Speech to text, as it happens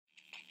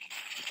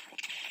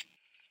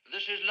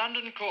is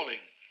London Calling.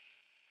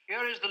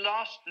 Here is the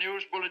last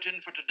news bulletin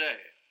for today.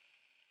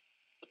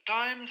 The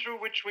time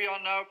through which we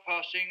are now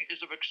passing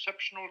is of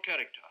exceptional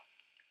character.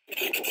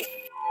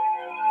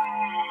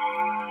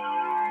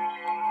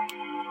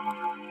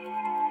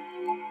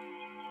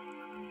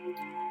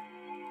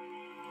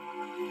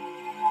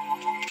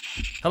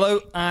 Hello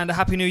and a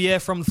happy new year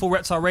from the Full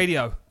Reptile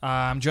Radio.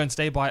 I'm joined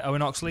today by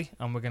Owen Oxley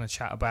and we're going to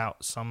chat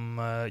about some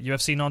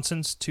UFC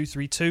nonsense,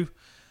 232,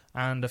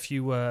 and a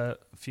few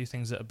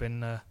things that have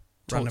been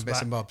random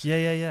bits and bobs.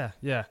 Yeah.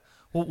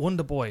 Well,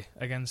 Wonder Boy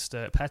against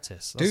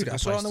Pettis. Dude, I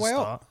saw it on the way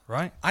up.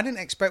 Right? I didn't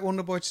expect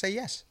Wonder Boy to say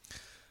yes.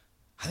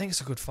 I think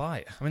it's a good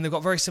fight. I mean, they've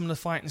got very similar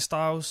fighting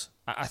styles.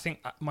 I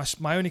think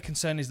my only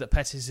concern is that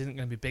Pettis isn't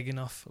going to be big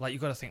enough. Like,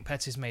 you've got to think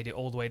Pettis made it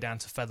all the way down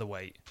to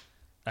featherweight,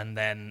 and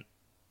then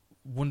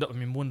Wonder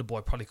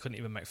Boy probably couldn't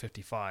even make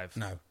 55.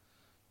 No,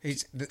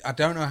 I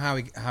don't know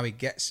how he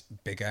gets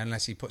bigger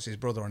unless he puts his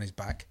brother on his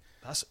back.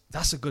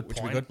 That's a good Which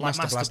point. Would be good. Like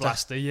Master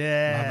Blaster.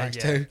 Yeah. Mad Max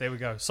 2. There we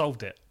go.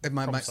 Solved it.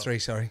 Mad Max 3,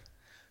 sorry.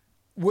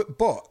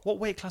 But what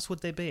weight class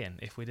would they be in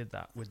if we did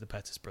that with the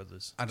Pettis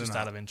brothers? I don't know.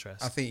 Out of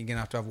interest. I think you're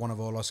going to have one of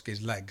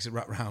Orlovsky's legs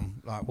wrapped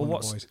around like Wonder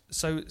Boy's.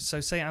 So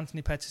say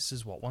Anthony Pettis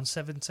is what,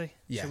 170?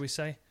 Yeah. Should we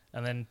say?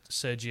 And then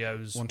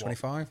Sergio's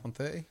 125,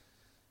 130?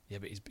 Yeah,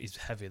 but he's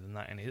heavier than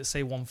that, isn't he? Let's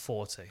say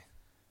 140.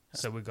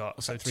 So we got...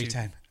 What's that,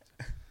 310?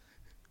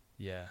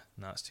 Yeah,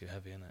 no, that's too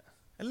heavy, isn't it?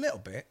 A little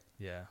bit.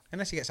 Yeah.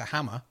 Unless he gets a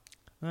hammer.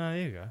 Oh, there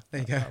you go.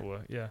 There you go. That'll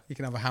work, yeah. You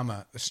can have a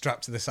hammer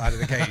strapped to the side of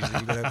the cage that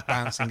you've got to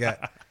bounce and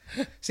get.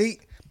 See,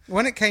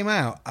 when it came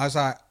out, I was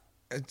like,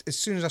 as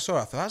soon as I saw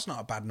it, I thought, that's not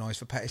a bad noise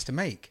for Pettis to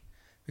make.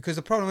 Because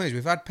the problem is,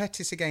 we've had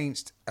Pettis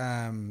against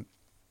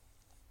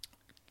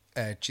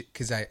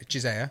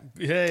Chiesa.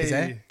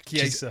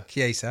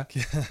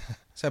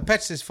 So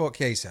Pettis has fought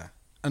Chiesa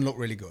and looked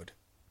really good.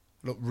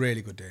 Looked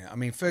really good doing it. I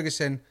mean,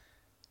 Ferguson,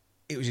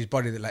 it was his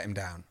body that let him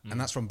down. And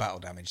that's from battle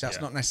damage. That's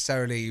not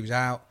necessarily he was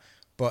out,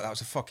 but that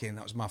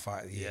was my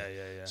fight of the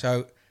year. Yeah.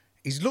 So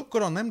he's looked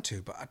good on them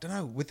too, but I don't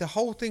know. With the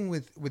whole thing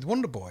with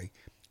Wonder Boy,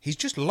 he's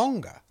just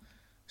longer.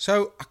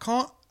 So I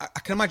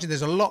can imagine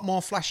there's a lot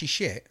more flashy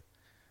shit,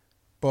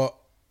 but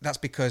that's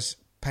because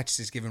Pettis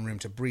is given room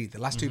to breathe.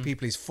 The last two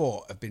people he's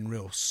fought have been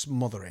real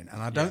smothering,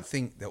 and I don't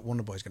think that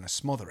Wonder Boy's going to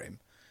smother him.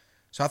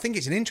 So I think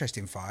it's an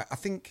interesting fight. I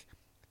think,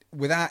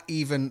 without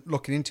even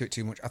looking into it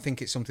too much, I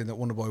think it's something that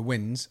Wonder Boy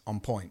wins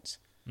on points.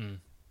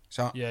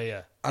 So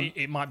yeah.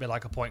 It might be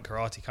like a point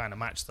karate kind of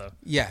match, though.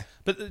 Yeah,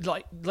 but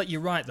like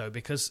you're right though,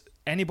 because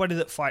anybody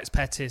that fights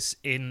Pettis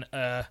in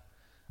a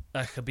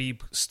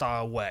Khabib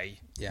style way,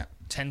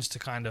 tends to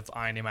kind of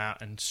iron him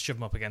out and shove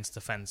him up against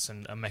the fence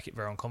and make it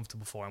very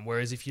uncomfortable for him.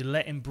 Whereas if you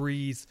let him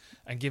breathe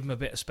and give him a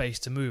bit of space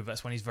to move,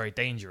 that's when he's very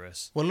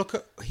dangerous. Well,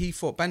 he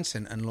fought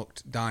Benson and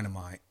looked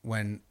dynamite.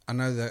 When I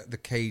know that the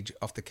cage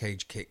off the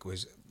cage kick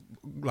was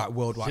like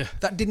worldwide. Yeah.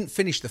 That didn't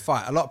finish the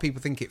fight. A lot of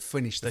people think it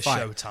finished the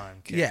fight.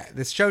 Showtime kick. Yeah,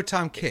 the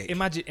Showtime kick.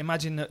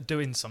 Imagine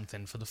doing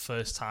something for the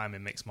first time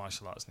in mixed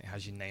martial arts and it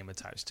has your name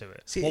attached to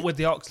it. See, what would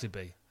the Oxley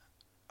be?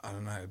 I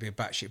don't know. It'd be a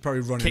batshit.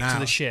 Probably running kick out. To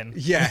the shin.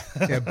 Yeah,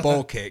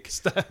 ball kick.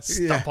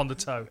 Stomp on the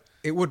toe.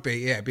 It would be.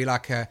 Yeah, it'd be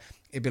like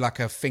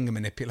a finger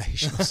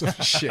manipulation or some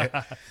shit.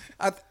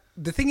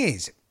 The thing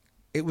is,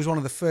 it was one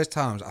of the first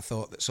times I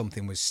thought that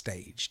something was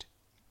staged.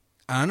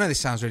 And I know this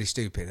sounds really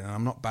stupid, and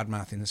I'm not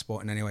bad-mouthing the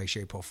sport in any way,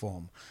 shape, or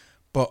form.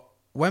 But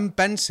when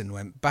Benson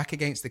went back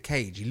against the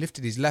cage, he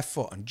lifted his left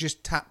foot and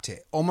just tapped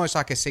it, almost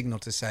like a signal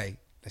to say,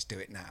 "Let's do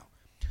it now."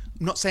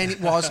 I'm not saying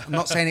it was. I'm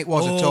not saying it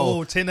was at all.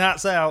 Oh, tin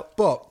hats out.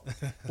 But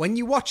when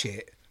you watch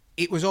it,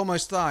 it was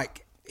almost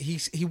like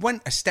he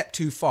went a step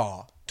too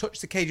far,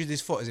 touched the cage with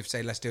his foot as if to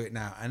say, "Let's do it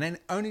now," and then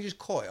only just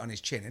caught it on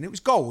his chin, and it was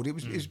gold. It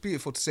was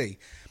beautiful to see.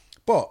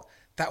 But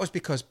that was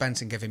because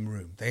Benson gave him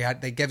room.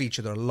 They gave each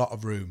other a lot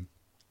of room.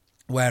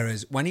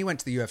 Whereas when he went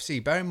to the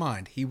UFC, bear in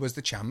mind he was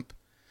the champ.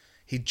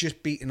 He'd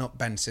just beaten up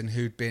Benson,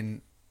 who'd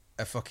been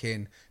a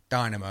fucking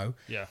dynamo.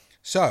 Yeah.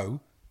 So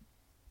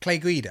Clay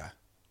Guida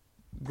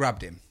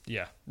grabbed him.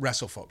 Yeah.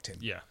 Wrestle fucked him.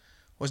 Yeah.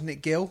 Wasn't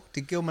it Gil?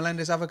 Did Gil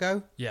Melendez have a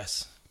go?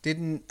 Yes.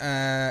 Didn't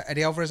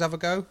Eddie Alvarez have a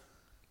go?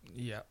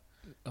 Yeah.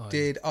 Oh,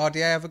 did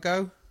RDA have a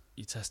go?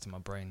 You're testing my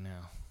brain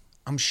now.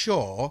 I'm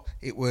sure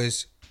it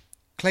was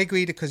Clay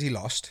Guida because he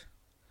lost.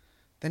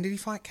 Then did he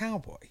fight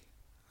Cowboy?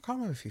 I can't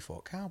remember if he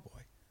fought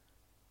Cowboy.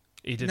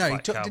 He did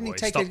fight Cowboy. Didn't he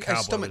take stopped a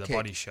Cowboy stomach with kick? A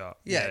body shot.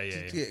 Yeah.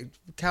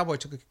 Cowboy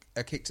took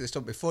a kick to the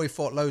stomach before he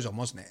fought Lozon,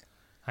 wasn't it?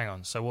 Hang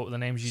on. So what were the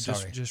names you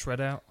just read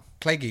out?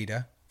 Clay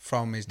Guida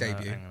from his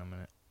debut. Hang on a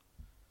minute.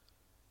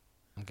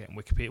 I'm getting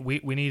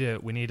Wikipedia. We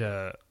need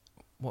a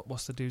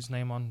what's the dude's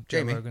name on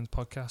Jamie. Joe Rogan's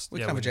podcast? We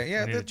can have a Jamie.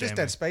 Yeah, there's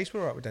Dead Space.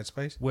 We're all right with Dead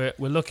Space. We're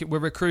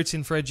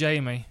recruiting for a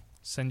Jamie.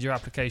 Send your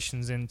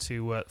applications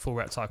into Full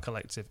Reptile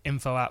Collective.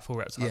 Info at Full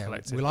Reptile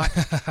Collective. We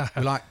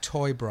like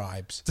toy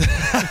bribes.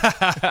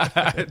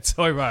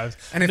 Toy bribes.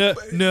 And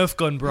Nerf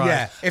gun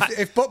bribes. Yeah.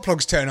 If butt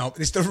plugs turn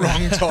up, it's the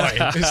wrong toy.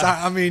 It's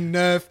like,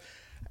 Nerf,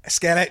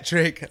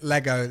 Skeletric,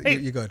 Lego.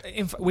 You're good.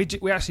 In fact,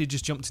 we actually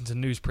just jumped into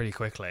news pretty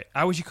quickly.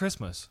 How was your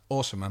Christmas?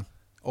 Awesome, man.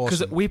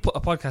 Because we put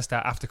a podcast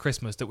out after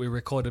Christmas that we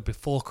recorded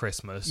before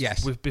Christmas.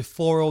 Yes.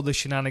 Before all the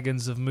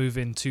shenanigans of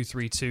moving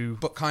 232.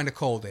 But kind of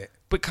called it.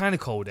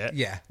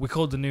 Yeah. We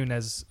called the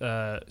Nunez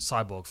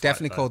Cyborg fight.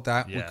 Definitely called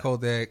that. Yeah. We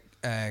called the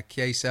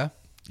Chiesa.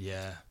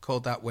 Yeah.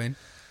 Called that win.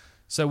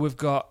 So we've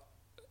got...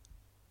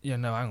 Yeah,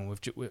 no, hang on.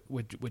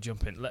 We're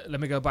jumping. Let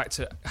me go back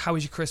to... How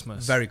was your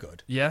Christmas? Very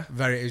good. Yeah?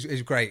 It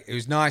was great. It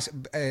was nice.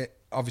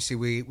 Obviously,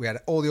 we had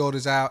all the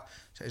orders out,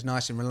 so it was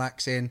nice and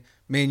relaxing.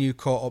 Me and you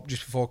caught up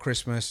just before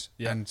Christmas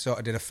and sort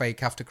of did a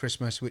fake after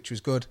Christmas, which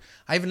was good.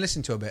 I even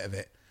listened to a bit of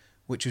it,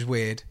 which was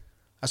weird.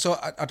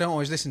 I don't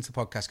always listen to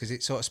podcasts because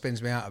it sort of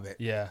spins me out a bit.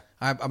 Yeah.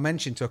 I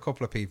mentioned to a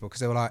couple of people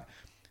because they were like...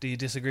 Do you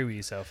disagree with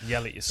yourself?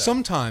 Yell at yourself?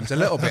 Sometimes, a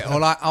little bit.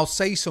 Or like, I'll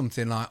say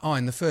something like, oh,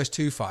 in the first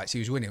 2 fights, he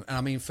was winning. And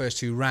I mean first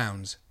 2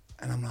 rounds.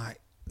 And I'm like,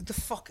 who the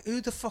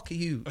fuck are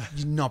you,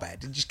 you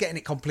knobhead? Just getting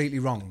it completely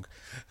wrong.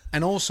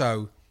 And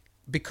also,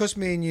 because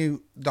me and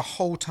you, the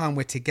whole time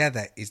we're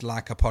together is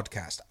like a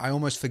podcast, I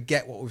almost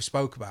forget what we've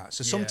spoke about.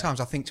 So sometimes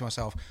I think to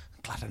myself,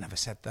 I'm glad I never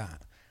said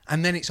that.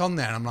 And then it's on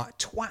there and I'm like,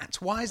 twat,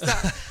 why is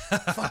that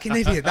fucking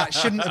idiot? That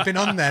shouldn't have been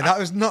on there. That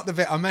was not the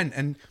bit I meant.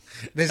 And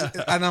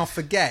I'll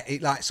forget.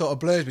 It like sort of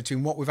blurs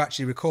between what we've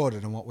actually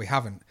recorded and what we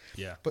haven't.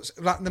 Yeah. But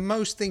like the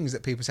most things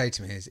that people say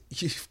to me is,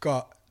 you've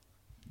got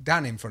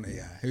Dan in front of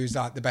you, who's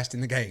like the best in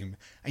the game,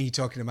 and you're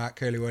talking about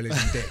curly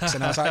whirlies and dicks.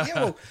 And I was like,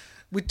 yeah, well,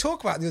 we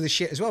talk about the other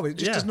shit as well, but it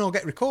just doesn't all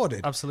get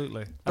recorded.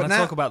 Absolutely. But and now, I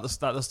talk about that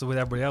stuff with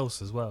everybody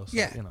else as well. So,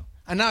 yeah. You know.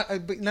 And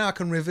now I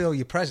can reveal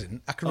your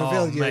present. I can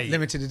reveal your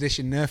limited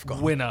edition Nerf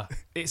gun. Winner.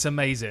 It's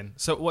amazing.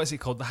 So what is it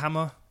called? The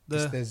hammer?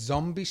 It's the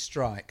Zombie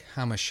Strike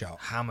Hammer Shot.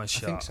 Hammer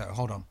Shot. I think so.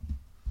 Hold on.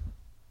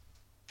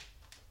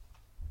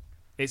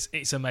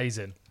 It's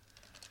amazing.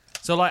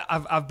 So like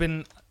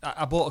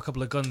I bought a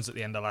couple of guns at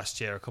the end of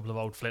last year, a couple of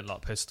old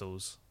flintlock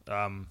pistols.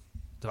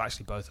 They've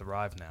actually both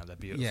arrived now. They're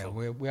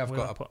beautiful. Yeah, we have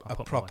got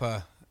a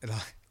proper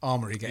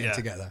armory getting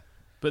together.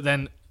 But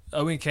then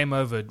Owen came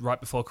over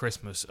right before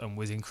Christmas and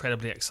was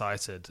incredibly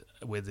excited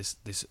with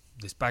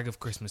this bag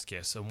of Christmas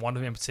gifts, and one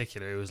of them in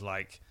particular, it was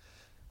like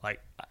I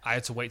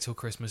had to wait till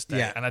Christmas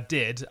Day, and I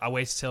did. I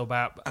waited till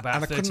about and I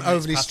 30 couldn't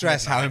overly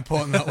stress how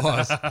important that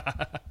was.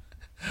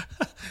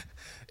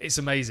 It's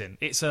amazing.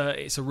 It's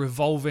a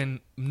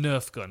revolving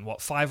Nerf gun.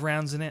 What, 5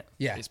 rounds in it?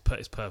 Yeah, it's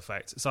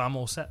perfect. So I'm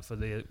all set for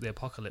the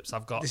apocalypse.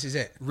 I've got this is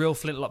it. Real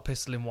flintlock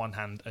pistol in one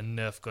hand and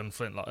Nerf gun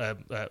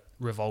flintlock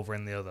revolver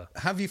in the other.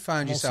 Have you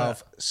found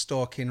yourself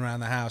stalking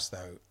around the house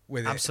though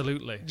with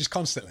Absolutely. Just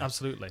constantly.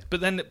 Absolutely.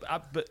 But then,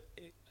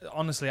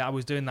 honestly, I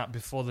was doing that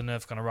before the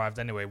Nerf gun arrived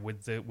anyway.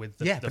 With the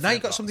but now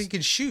you've got something you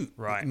can shoot.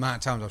 Right. The amount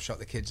of times I've shot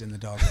the kids and the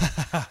dog.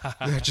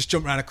 They just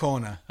jump around a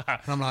corner,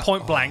 and I'm like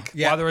point blank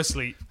while they're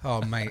asleep.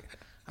 Oh mate.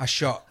 I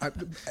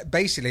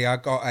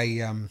got a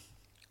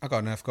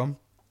Nerf gun.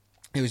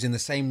 It was in the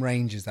same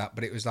range as that,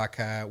 but it was like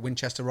a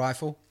Winchester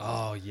rifle.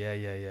 Oh,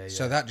 yeah.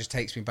 So that just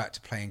takes me back to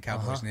playing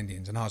Cowboys and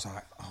Indians. And I was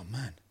like, oh,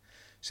 man.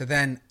 So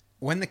then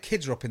when the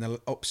kids were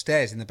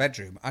upstairs in the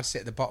bedroom, I'd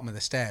sit at the bottom of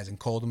the stairs and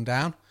call them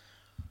down.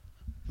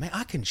 Mate,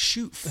 I can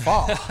shoot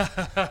far.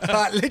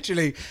 Like,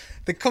 literally,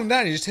 they come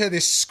down and you just hear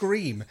this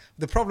scream.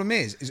 The problem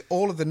is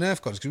all of the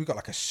Nerf guns, because we've got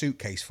like a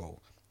suitcase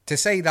full. To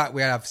say that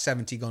we have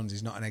 70 guns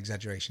is not an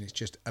exaggeration. It's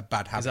just a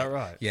bad habit. Is that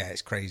right? Yeah,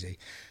 it's crazy.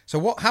 So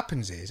what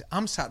happens is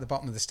I'm sat at the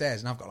bottom of the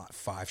stairs and I've got like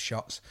 5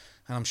 shots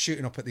and I'm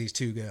shooting up at these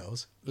 2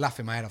 girls,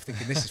 laughing my head off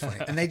thinking this is funny.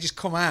 And they just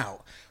come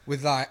out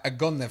with like a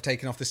gun they've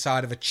taken off the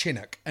side of a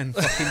Chinook and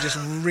fucking just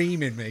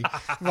reaming me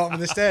at the bottom of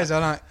the stairs.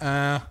 I'm like,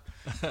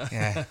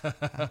 yeah,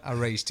 I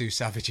raised 2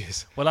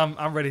 savages. Well,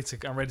 I'm ready to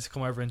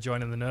come over and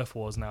join in the Nerf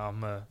wars now.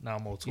 I'm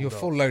all tooled You're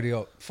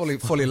up.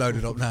 fully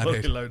loaded up now,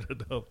 fully dude.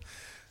 loaded up.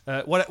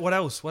 What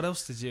else? What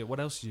else did you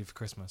do for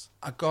Christmas?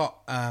 I got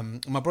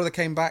my brother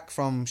came back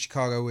from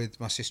Chicago with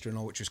my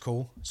sister-in-law, which was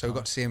cool. So we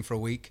got to see him for a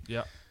week.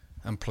 Yeah.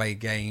 And play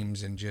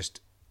games and just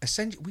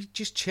essentially we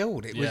just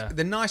chilled. It was Yeah.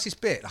 the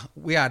nicest bit.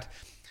 We had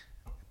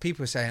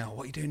people saying, "Oh,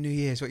 what are you doing New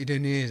Year's? What are you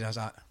doing New Year's?" And I was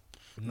like,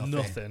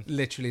 "Nothing.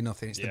 Literally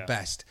nothing. It's the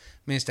best."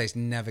 Me and Stace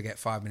never get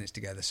 5 minutes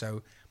together.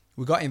 So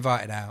we got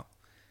invited out.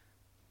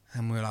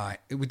 And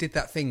we did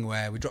that thing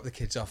where we dropped the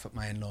kids off at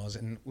my in-laws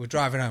and we're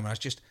driving home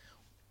and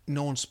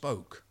no one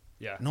spoke.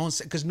 Yeah. No one,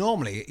 because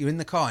normally you're in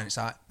the car and it's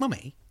like,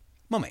 Mummy,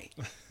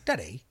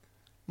 Daddy,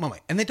 Mummy.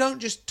 And they don't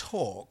just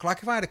talk.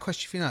 Like if I had a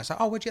question for you now, it's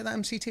like, oh, where'd you get that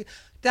MCT?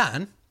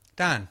 Dan.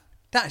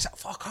 It's like,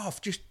 fuck off,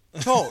 just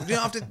talk. You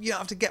don't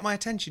have to get my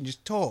attention,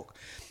 just talk.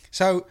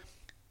 So,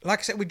 like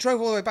I said, we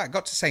drove all the way back,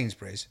 got to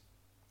Sainsbury's.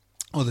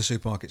 Other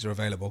supermarkets are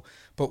available.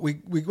 But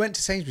we went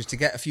to Sainsbury's to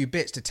get a few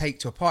bits to take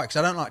to a party because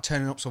I don't like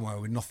turning up somewhere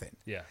with nothing.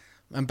 Yeah.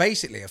 And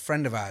basically, a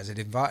friend of ours had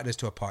invited us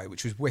to a party,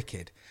 which was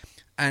wicked.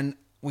 And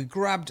we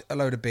grabbed a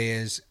load of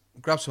beers,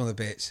 grabbed some of the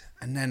bits,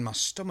 and then my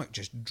stomach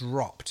just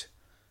dropped.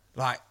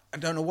 Like, I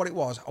don't know what it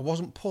was. I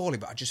wasn't poorly,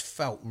 but I just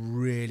felt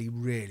really,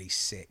 really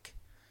sick.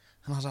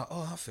 And I was like,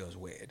 oh, that feels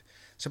weird.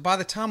 So by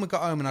the time we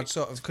got home and I'd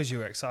sort of... Because you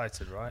were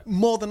excited, right?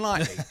 More than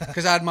likely.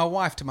 Because I had my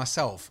wife to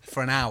myself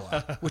for an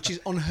hour, which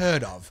is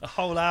unheard of. A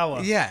whole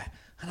hour? Yeah.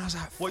 And I was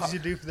like, what did you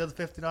do for the other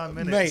 59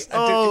 minutes? Mate,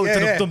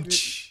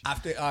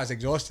 after I was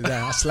exhausted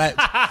then, I slept.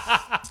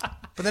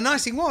 But the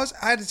nice thing was,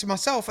 I had it to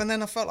myself, and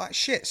then I felt like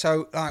shit.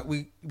 So like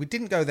we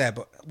didn't go there,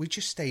 but we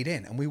just stayed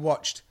in and we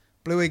watched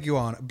Blue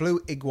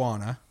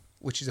Iguana,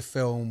 which is a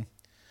film.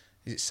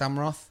 Is it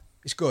Samroth?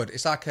 It's good.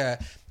 It's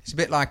a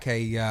bit like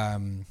a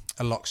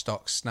Lock,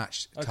 Stock,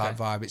 Snatch type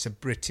vibe. It's a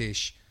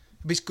British,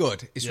 but it's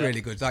good. It's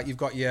really good. Like you've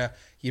got your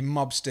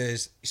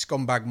mobsters,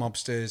 scumbag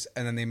mobsters,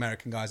 and then the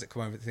American guys that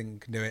come over and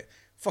think can do it.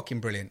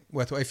 Fucking brilliant.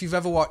 If you've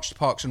ever watched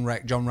Parks and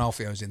Rec, John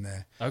Ralphio's in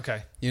there.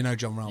 Okay. You know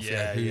John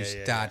Ralphio, whose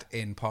dad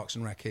in Parks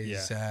and Rec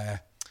is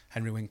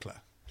Henry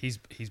Winkler. He's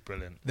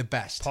brilliant. The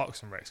best.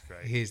 Parks and Rec's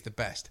great. He is the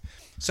best.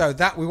 So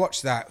we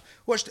watched that.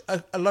 Watched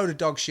a load of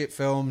dog shit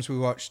films. We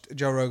watched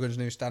Joe Rogan's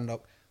new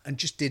stand-up and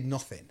just did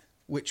nothing,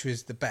 which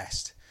was the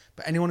best.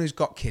 But anyone who's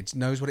got kids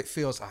knows what it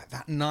feels like.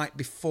 That night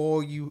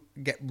before you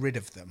get rid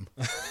of them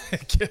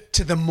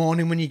to the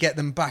morning when you get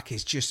them back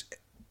is just...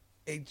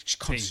 It just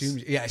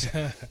consumes.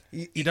 Yeah,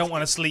 you don't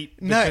want to sleep.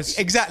 No,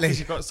 exactly.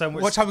 You've got so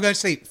much. What time are we going to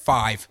sleep?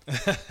 5.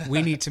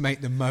 We need to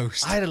make the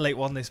most. I had a late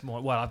one this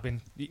morning.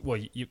 Well,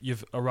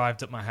 you've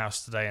arrived at my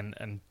house today,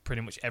 and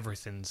pretty much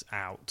everything's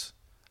out.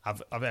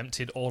 I've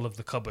emptied all of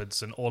the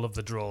cupboards and all of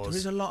the drawers.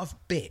 There's a lot of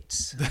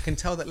bits. I can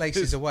tell that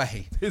Lacey's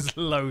away. There's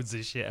loads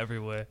of shit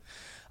everywhere.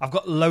 I've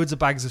got loads of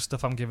bags of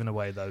stuff I'm giving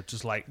away though,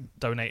 just like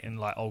donating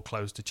like old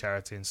clothes to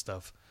charity and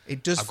stuff.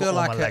 It does feel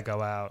like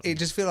Lego out. It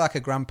does feel like a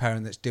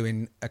grandparent that's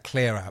doing a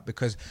clear out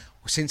because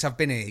since I've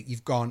been here,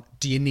 you've gone,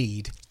 do you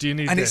need and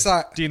this? It's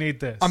like, do you need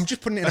this? I'm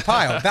just putting it in a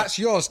pile. That's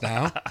yours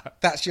now.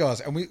 That's yours.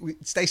 And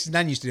Stacey's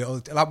nan used to do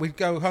it. Like we'd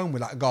go home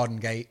with like a garden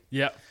gate,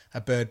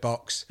 a bird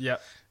box,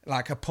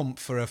 like a pump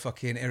for a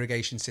fucking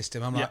irrigation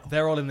system. I'm like,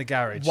 they're all in the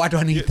garage. Why do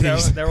I need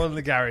these? They're all in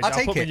the garage. I'll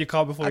take put them it in your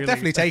car before you leave. I'll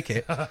definitely take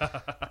it.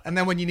 And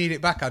then when you need it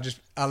back,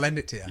 I'll lend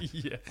it to you.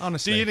 Yeah.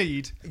 Honestly. Do you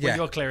need when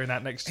you're clearing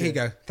that next year?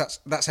 Here you go.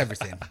 That's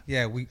everything.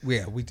 Yeah, we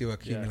do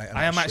accumulate.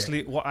 I am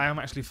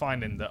actually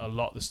finding that a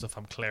lot of the stuff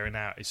I'm clearing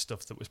out is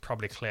stuff that was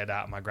probably cleared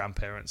out of my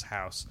grandparents'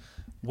 house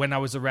when I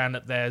was around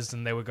at theirs,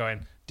 and they were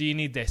going, "Do you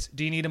need this?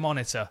 Do you need a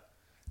monitor?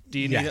 Do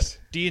you need?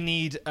 Do you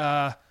need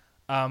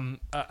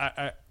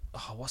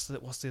what's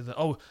the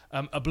other?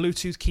 A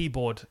Bluetooth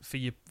keyboard for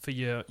your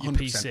 100%.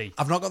 PC.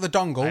 I've not got the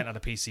dongle. I ain't had a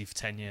PC for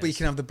 10 years. But you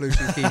can have the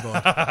Bluetooth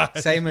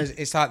keyboard. Same as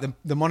it's like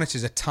the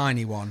monitor's a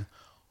tiny one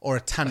or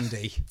a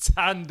Tandy.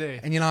 And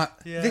you're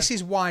like, this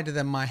is wider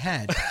than my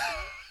head.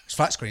 It's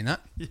flat screen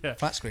that. Yeah.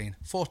 Flat screen.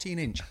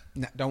 14-inch.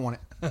 No, don't want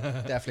it.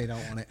 Definitely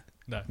don't want it.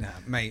 No. Nah,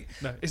 mate.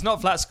 No, it's not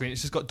flat screen.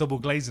 It's just got double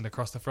glazing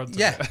across the front of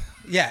it.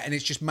 Yeah, and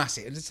it's just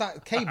massive. It's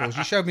like cables.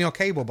 You showed me your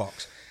cable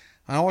box.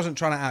 And I wasn't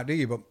trying to outdo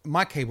you, but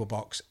my cable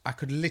box, I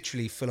could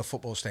literally fill a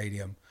football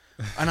stadium.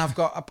 And I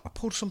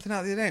pulled something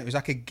out the other day. It was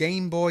like a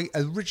Game Boy,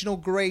 original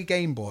grey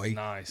Game Boy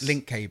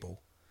link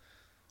cable.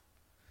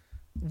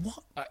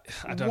 What? I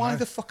don't know. Why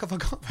the fuck have I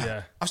got that?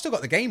 Yeah. I've still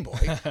got the Game Boy.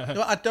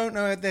 I don't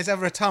know if there's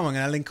ever a time I'm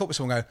going to link up with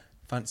someone and go,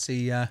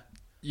 fancy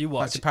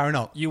powering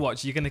up. You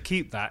watch. You're going to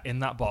keep that in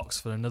that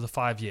box for another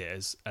 5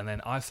 years, and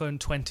then iPhone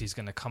 20 is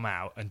going to come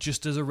out, and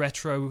just as a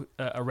retro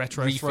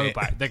Refit.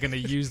 throwback, they're going to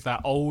use that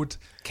old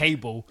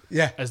cable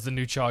as the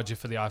new charger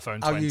for the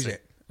iPhone 20. I'll use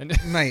it,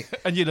 mate.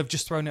 And you'd have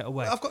just thrown it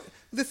away.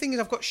 The thing is,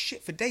 I've got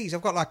shit for days.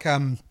 I've got like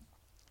a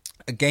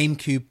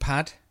GameCube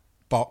pad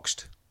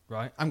boxed.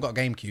 Right. I haven't got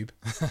a GameCube.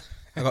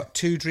 I've got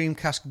 2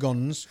 Dreamcast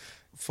guns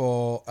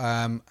for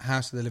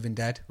House of the Living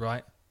Dead.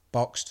 Right.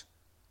 Boxed.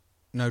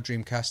 No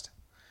Dreamcast.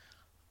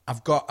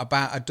 I've got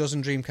about a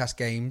dozen Dreamcast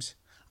games.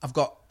 I've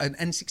got an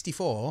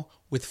N64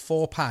 with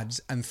 4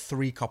 pads and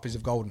 3 copies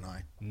of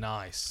GoldenEye.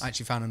 Nice. I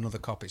actually found another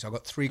copy, so I've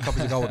got 3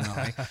 copies of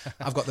GoldenEye.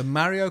 I've got the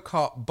Mario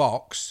Kart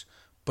box,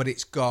 but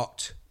it's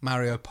got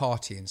Mario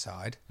Party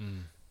inside.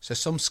 So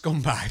some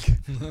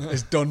scumbag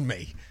has done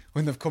me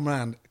when they've come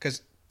around,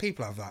 because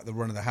people have like the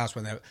run of the house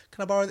when they're,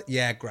 can I borrow it?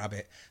 Yeah, grab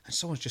it. And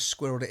someone's just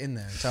squirreled it in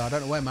there. So I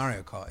don't know where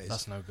Mario Kart is.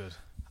 That's no good.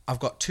 I've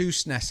got 2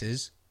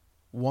 SNESes,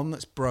 one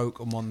that's broke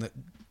and one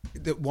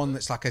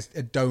that's like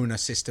a donor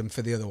system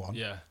for the other one.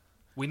 Yeah,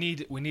 we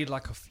need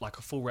like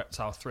a full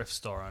Reptile thrift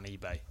store on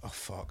eBay. Oh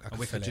fuck!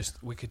 We could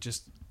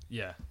just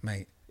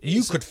mate.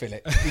 You could fill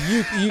it.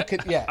 You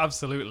could, yeah,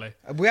 absolutely.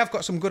 We have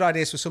got some good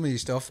ideas for some of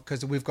these stuff,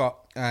 because we've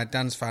got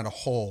Dan's found a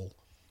haul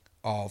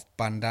of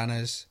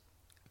bandanas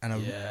and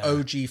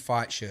OG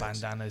fight shirts.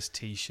 Bandanas,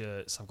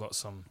 t-shirts. I've got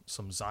some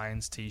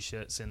Zion's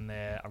t-shirts in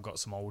there. I've got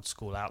some old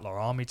school Outlaw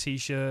Army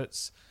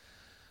t-shirts.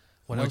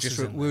 We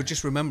were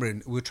just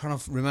remembering. We were trying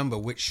to remember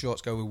which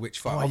shorts go with which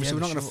fight. Obviously,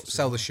 we're not going to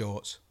sell the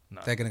shorts.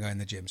 No. They're going to go in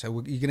the gym. So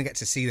you're going to get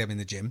to see them in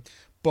the gym.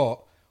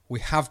 But we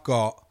have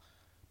got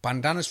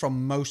bandanas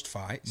from most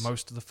fights.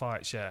 Most of the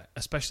fights, yeah.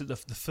 Especially the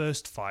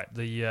first fight,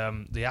 the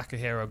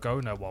Akihiro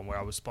Gono one, where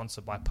I was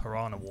sponsored by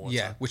Piranha Water.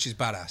 Yeah, which is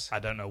badass. I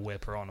don't know where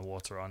Piranha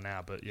Water are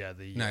now, but yeah.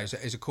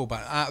 It's a cool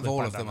band. Out of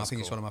all of them, I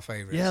think it's one of my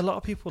favourites. Yeah, a lot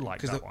of people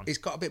like that one. It's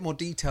got a bit more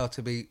detail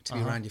to be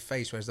around your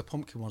face, whereas the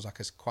pumpkin one's like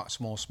quite a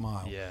small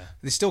smile. Yeah.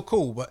 They're still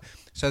cool, but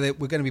so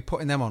we're going to be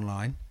putting them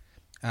online.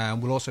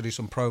 We'll also do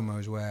some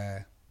promos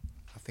where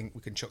I think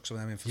we can chuck some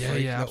of them in for Yeah,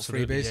 free. yeah, Little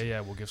absolutely. freebies.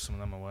 Yeah, we'll give some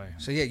of them away.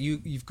 So yeah,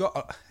 you've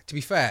got. To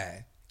be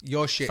fair,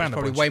 your shit Found is a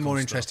probably bunch way of cool more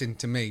stuff. interesting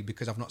to me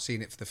because I've not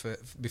seen it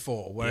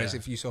before. Whereas Yeah.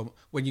 if you saw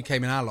when you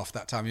came in our loft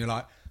that time, you're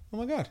like, oh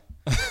my god,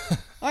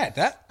 I had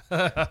that,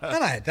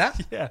 and I had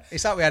that. Yeah.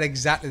 It's like we had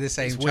exactly the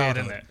same. It's weird,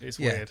 childhood. isn't it? It's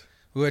Yeah. weird.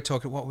 We were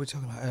talking. What were we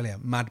talking about earlier?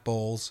 Mad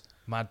Balls,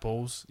 Mad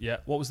Balls. Yeah.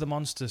 What was the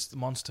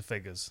monster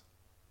figures?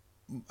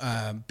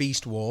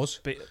 Beast Wars,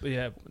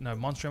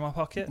 Monster in My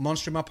Pocket.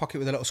 Monster in My Pocket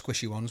with the little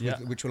squishy ones, Yeah.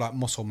 which were like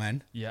muscle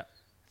men. Yeah.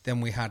 Then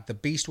we had the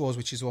Beast Wars,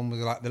 which is the one with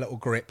like the little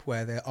grip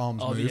where their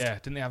arms Oh moved. yeah.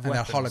 Didn't they have and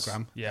weapons? their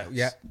hologram. Yeah.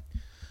 Yeah.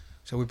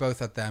 So we both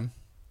had them.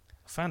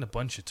 I found a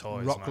bunch of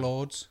toys. Rock man.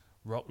 Lords.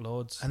 Rock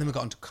Lords. And then we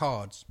got onto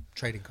cards,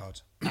 trading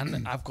cards.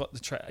 And I've got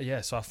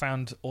so I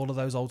found all of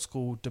those old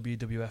school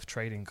WWF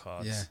trading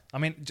cards. Yeah. I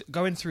mean,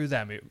 going through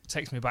them, it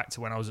takes me back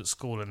to when I was at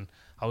school and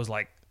I was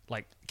like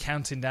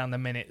counting down the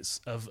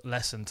minutes of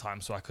lesson time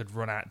so I could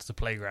run out to the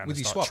playground With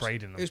and your start swaps.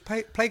 trading them. It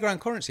was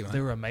playground currency, man. They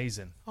were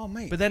amazing. Oh,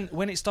 mate. But then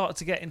when it started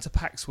to get into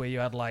packs where you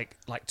had like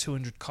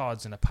 200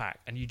 cards in a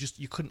pack and you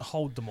couldn't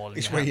hold them all in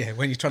It's your hand.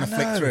 when you're trying to I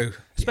flick know. through.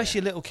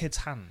 Especially little kids'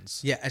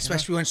 hands. Yeah,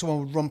 especially when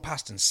someone would run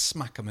past and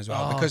smack them as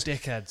well. Oh, because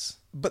dickheads.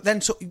 But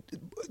then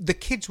the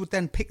kids would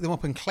then pick them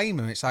up and claim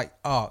them. It's like,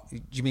 oh, do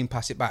you mean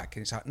pass it back?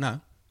 And it's like,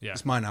 no,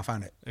 it's mine. I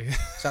found it.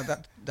 It's like,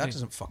 that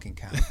doesn't fucking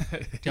count. Do you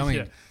know what I mean?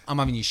 Yeah. I'm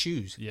having your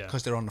shoes Yeah.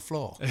 because they're on the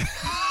floor.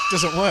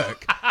 Doesn't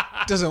work.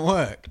 Doesn't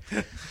work.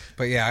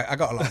 But yeah, I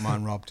got a lot of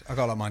mine robbed. I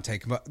got a lot of mine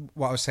taken. But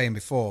what I was saying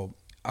before,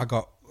 I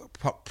got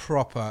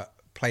proper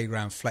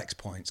playground flex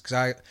points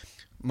because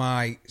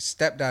my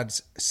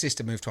stepdad's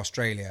sister moved to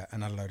Australia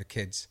and had a load of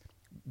kids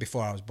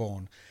before I was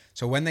born.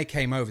 So when they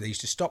came over, they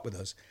used to stop with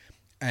us.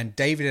 And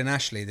David and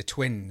Ashley, the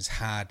twins,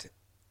 had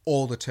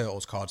all the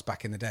Turtles cards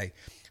back in the day.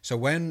 So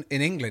when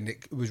in England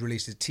it was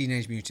released as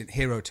Teenage Mutant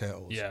Hero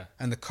Turtles,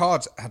 and the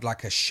cards had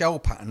like a shell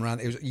pattern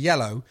around. It was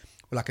yellow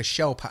with like a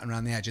shell pattern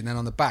around the edge, and then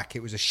on the back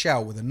it was a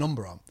shell with a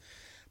number on.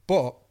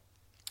 But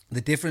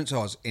the difference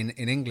was in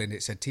England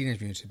it said Teenage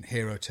Mutant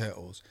Hero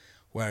Turtles,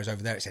 whereas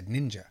over there it said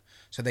Ninja.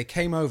 So they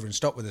came over and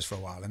stopped with us for a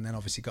while, and then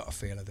obviously got a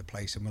feel of the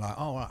place, and we're like,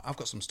 oh, right, I've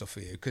got some stuff for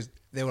you, because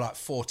they were like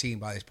 14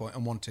 by this point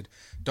and wanted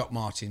Doc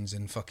Martens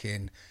and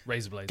fucking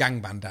razor blades,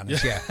 gang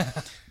bandanas, yeah.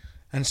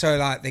 And so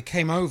like they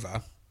came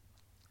over,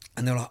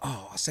 and they were like,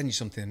 oh, I'll send you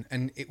something,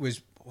 and it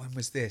was, when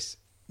was this?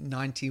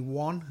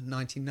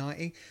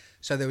 1990.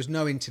 So there was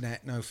no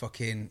internet, no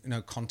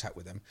contact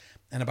with them.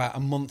 And about a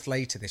month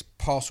later, this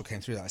parcel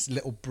came through, this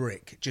little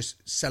brick,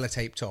 just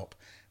sellotaped up,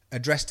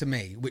 addressed to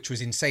me, which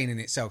was insane in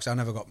itself because I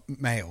never got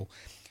mail.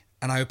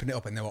 And I opened it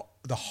up and there were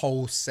the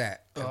whole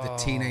set of the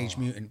Teenage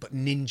Mutant, but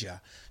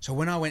Ninja. So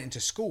when I went into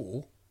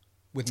school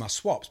with my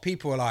swaps,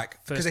 people were like,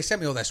 because they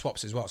sent me all their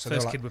swaps as well. So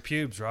first they were like, kid with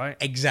pubes, right?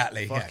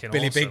 Exactly. Fucking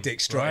Billy awesome, Big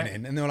Dick strutting right?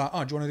 in. And they were like,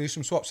 oh, do you want to do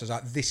some swaps? I was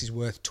like, this is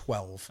worth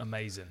 12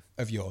 Amazing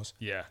of yours.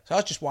 Yeah. So I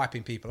was just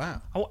wiping people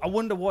out. I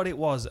wonder what it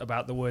was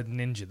about the word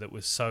ninja that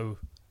was so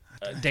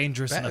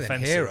dangerous and Better than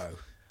offensive. hero.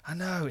 I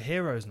know,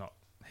 hero's not.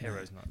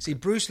 See,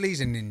 Bruce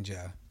Lee's a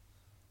ninja,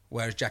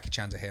 whereas Jackie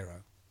Chan's a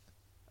hero.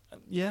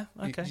 Yeah,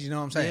 okay. You know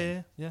what I'm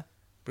saying? Yeah.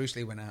 Bruce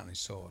Lee went out on his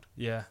sword.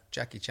 Yeah.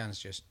 Jackie Chan's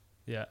just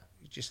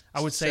I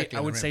would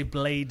circling the say rim.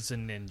 Blade's a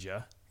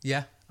ninja.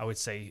 Yeah. I would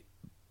say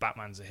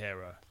Batman's a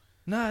hero.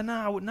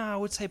 I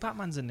would say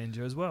Batman's a ninja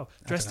as well.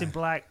 Dressed in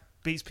black,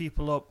 beats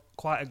people up,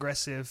 quite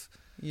aggressive.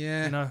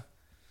 Yeah.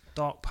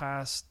 Dark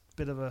past,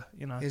 bit of a,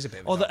 He's a bit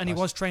of a dark and he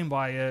past. was trained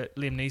by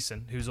Liam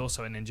Neeson, who's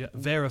also a ninja,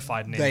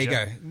 verified ninja. There you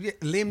go. Yeah,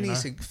 Liam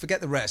Neeson.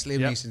 Forget the rest. Liam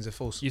Neeson's a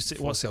full. You see,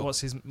 what's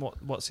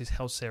his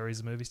whole series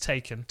of movies?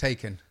 Taken.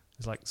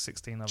 There's like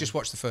 16 of them. Just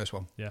watch the first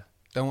one. Yeah.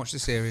 Don't watch the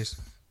series.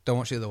 Don't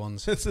watch the other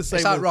ones. It's the same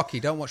It's like with- Rocky.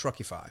 Don't watch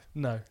Rocky 5.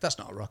 No. That's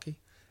not a Rocky.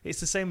 It's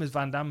the same as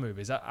Van Damme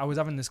movies. I was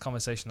having this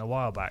conversation a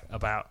while back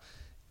about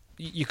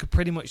you could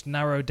pretty much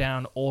narrow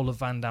down all of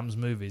Van Damme's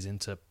movies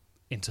into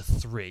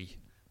three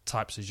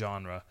types of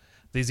genre.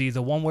 There's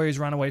either one where he's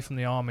ran away from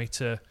the army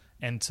to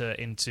enter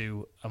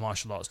into a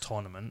martial arts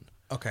tournament.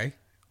 Okay.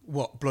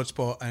 What?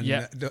 Bloodsport and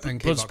Kickboxer?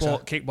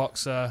 Bloodsport,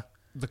 Kickboxer,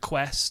 The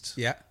Quest.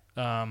 Yeah.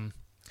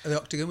 The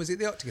Octagon. Was it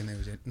the Octagon they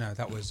was in? No,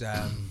 that was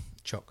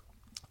Chuck.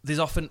 There's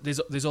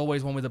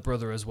always one with a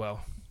brother as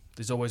well.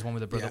 There's always one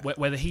with a brother. Yeah.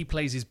 Whether he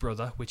plays his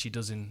brother, which he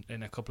does in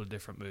a couple of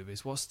different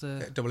movies. What's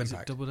the... Double is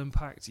Impact. it Double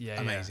Impact? Yeah,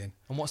 Amazing.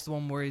 Yeah. And what's the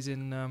one where he's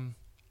in...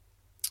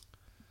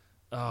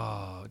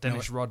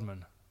 Dennis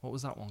Rodman. What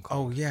was that one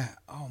called? Oh, yeah.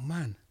 Oh,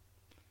 man.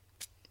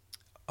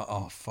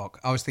 Oh, fuck.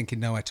 I was thinking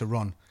Nowhere to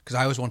Run, because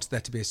I always wanted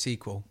there to be a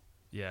sequel.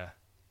 Yeah.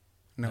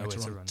 Nowhere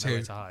to Run 2.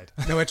 Nowhere to hide.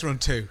 Nowhere to Run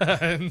 2.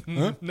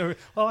 Huh? No.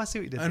 Oh, I see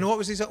what you did. And there. what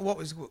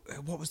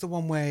was the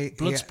one where...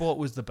 Bloodsport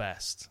was the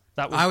best.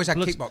 That was I always had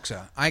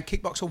Kickboxer. I had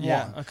Kickboxer 1.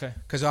 Yeah, okay.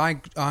 Because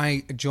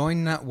I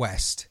joined Nat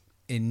West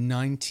in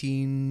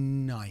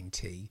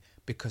 1990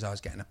 because I was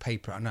getting a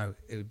paper. I know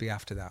it would be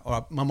after that.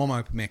 Or my mum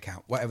opened me an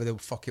account, whatever the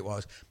fuck it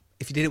was.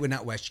 If you did it with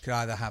Nat West, you could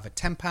either have a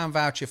 £10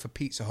 voucher for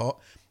Pizza Hut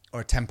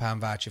or a £10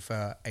 voucher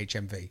for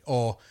HMV.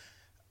 Or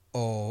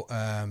or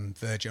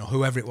Virgin or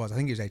whoever it was. I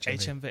think it was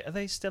HMV. HMV. Are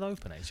they still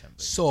open, HMV?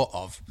 Sort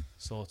of.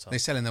 Sort of. They're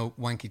selling the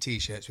wanky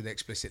T-shirts with the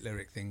explicit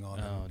lyric thing on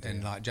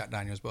and like Jack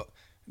Daniels, but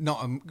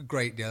not a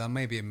great deal.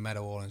 Maybe in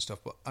Meadowhall and stuff,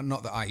 but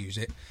not that I use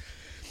it.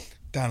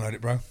 Download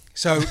it, bro.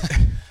 So,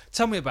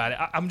 tell me about it.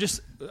 I'm just,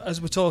 as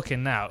we're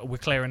talking now, we're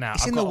clearing out.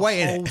 It's I've in got the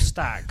way, a whole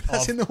stack.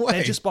 That's in the way.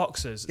 They're just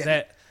boxes.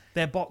 Yeah.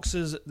 They're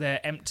boxes. They're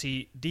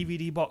empty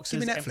DVD boxes.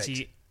 Give me Netflix.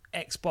 Empty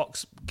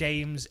Xbox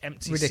games.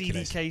 Empty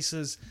Ridiculous. CD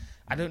cases.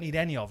 I don't need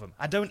any of them.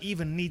 I don't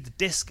even need the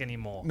disc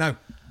anymore. No.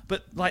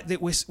 But like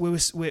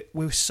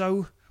we're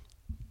so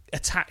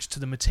attached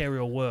to the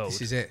material world.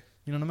 This is it.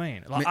 You know what I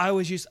mean? Like I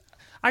always used.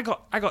 I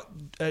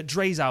got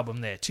Dre's album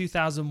there,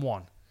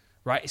 2001.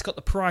 Right, it's got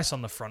the price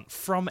on the front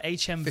from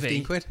HMV.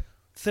 15 quid?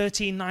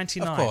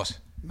 $13.99. Of course.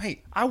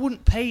 Mate. I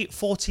wouldn't pay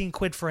 14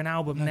 quid for an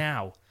album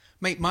now.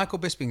 Mate, Michael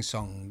Bisping's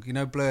song, you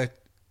know, Blur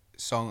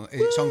song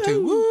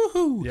 2,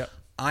 Woohoo! Yep.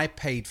 I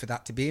paid for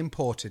that to be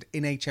imported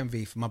in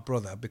HMV for my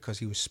brother because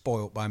he was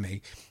spoilt by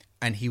me.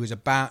 And he was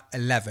about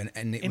 11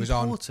 and it was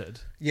on... Imported?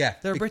 Yeah.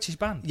 They're a British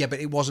band. Yeah, but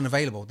it wasn't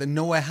available.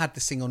 Nowhere had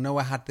the single,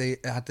 nowhere had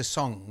the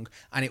song,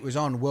 and it was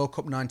on World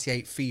Cup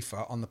 98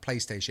 FIFA on the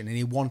PlayStation, and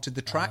he wanted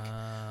the track.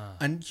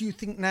 And you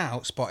think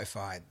now,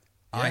 Spotify,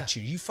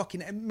 iTunes, you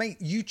fucking...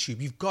 Mate,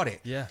 YouTube, you've got it.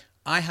 Yeah.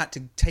 I had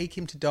to take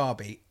him to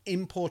Derby,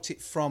 import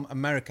it from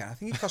America. I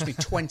think it cost me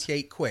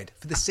 28 quid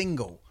for the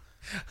single.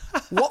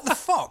 What the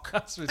fuck?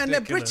 That's ridiculous.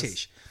 And they're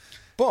British.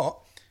 But...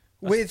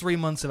 With 3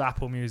 months of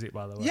Apple Music,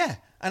 by the way. Yeah,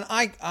 and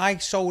I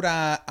sold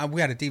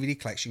we had a DVD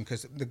collection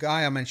because the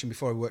guy I mentioned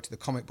before who worked at the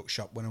comic book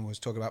shop when I was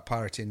talking about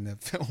pirating the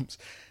films,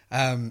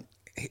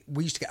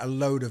 we used to get a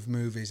load of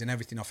movies and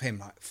everything off him,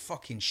 like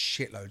fucking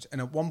shitloads.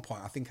 And at one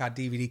point, I think our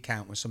DVD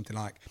count was something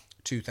like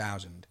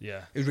 2,000.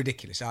 Yeah. It was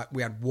ridiculous.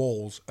 We had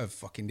walls of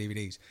fucking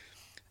DVDs.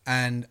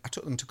 And I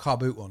took them to Car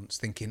Boot once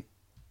thinking,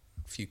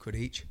 a few quid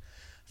each.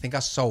 I think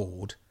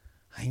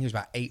it was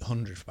about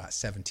 800 for about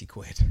 70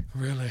 quid.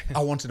 Really? I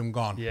wanted them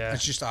gone. Yeah.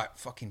 It's just like,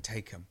 fucking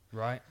take them.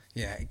 Right.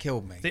 Yeah, it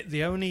killed me.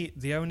 The only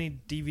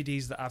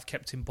DVDs that I've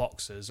kept in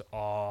boxes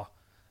are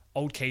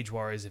old Cage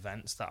Warriors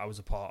events that I was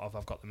a part of.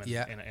 I've got them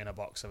in a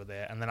box over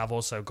there. And then I've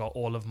also got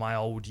all of my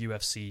old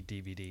UFC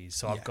DVDs.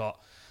 So I've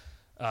got...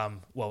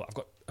 I've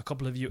got a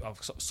couple of I've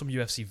got some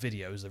UFC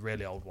videos, the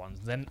really old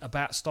ones. Then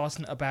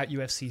starting about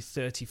UFC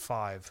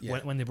 35,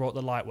 when they brought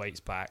the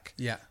lightweights back,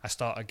 I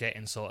started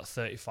getting sort of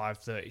 35,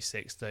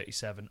 36,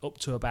 37, up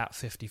to about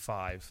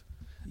 55.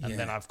 And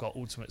then I've got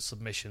Ultimate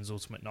Submissions,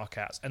 Ultimate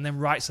Knockouts, and then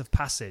Rites of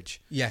Passage.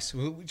 Yes,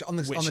 on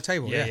the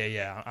table.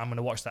 Yeah. I'm going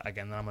to watch that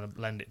again, then I'm going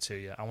to lend it to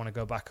you. I want to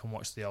go back and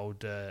watch the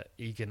old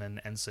Egan and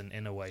Ensign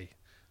Inouye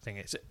thing.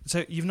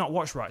 So you've not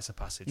watched Rites of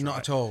Passage, not right?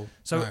 at all.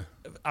 So no.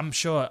 I'm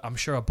sure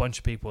a bunch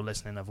of people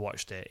listening have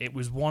watched it. It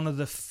was one of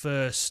the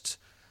first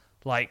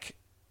like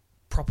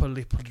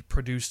properly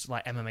produced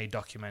like MMA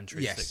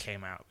documentaries that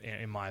came out,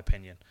 in my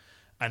opinion.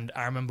 And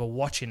I remember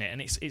watching it,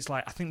 and it's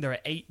like I think there are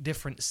 8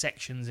 different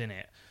sections in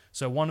it.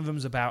 So one of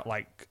them's about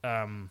like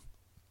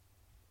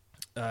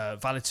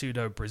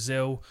Valetudo,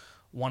 Brazil.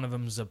 One of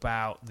them's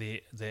about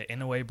the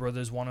Inouye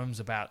brothers. One of them's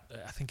about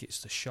I think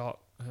it's the Shark.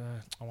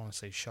 I want to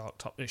say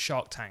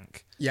Shark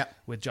Tank. Yeah,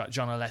 with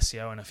John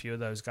Alessio and a few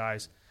of those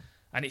guys,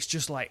 and it's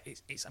just like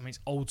it's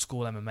old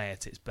school MMA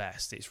at its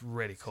best. It's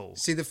really cool.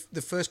 See, the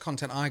first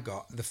content I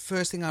got, the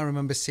first thing I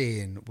remember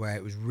seeing where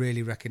it was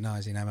really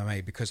recognising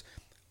MMA, because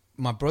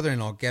my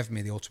brother-in-law gave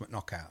me the Ultimate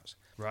Knockouts,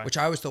 which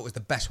I always thought was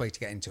the best way to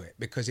get into it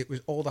because it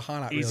was all the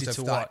highlight reels of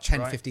like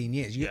 10, 15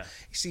 years. You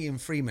see Ian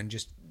Freeman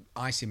just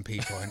icing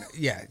people, and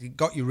it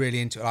got you really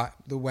into it. Like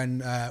when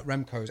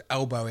Remco's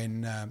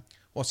elbowing.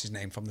 What's his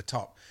name from the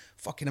top?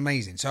 Fucking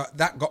amazing. So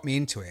that got me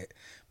into it.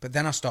 But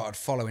then I started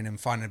following and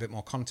finding a bit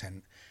more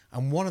content.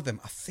 And one of them,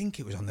 I think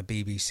it was on the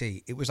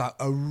BBC. It was like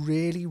a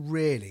really,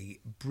 really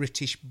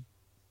British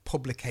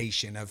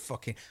publication of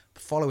fucking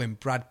following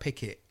Brad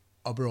Pickett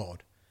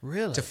abroad.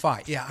 Really? To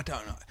fight. Yeah, I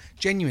don't know.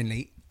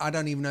 Genuinely, I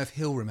don't even know if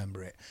he'll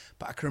remember it.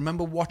 But I can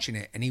remember watching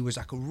it, and he was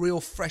like a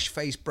real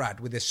fresh-faced Brad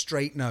with a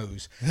straight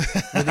nose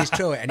with his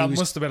turret. And that he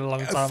must have been a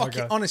long time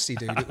ago. Honestly,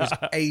 dude, it was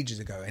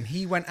ages ago. And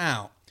he went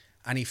out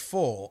and he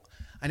fought,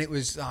 and it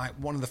was like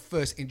one of the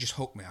first. It just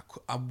hooked me.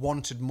 I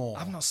wanted more.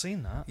 I've not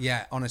seen that.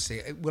 Yeah,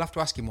 honestly, we'll have to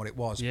ask him what it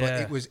was.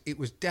 Yeah. But it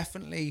was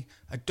definitely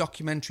a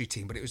documentary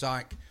team. But it was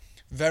like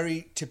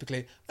very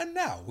typically. And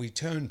now we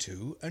turn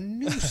to a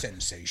new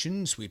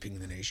sensation sweeping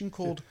the nation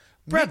called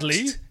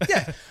Bradley.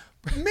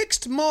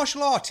 Mixed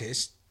martial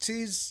artist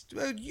is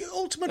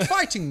Ultimate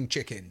Fighting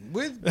Chicken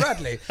with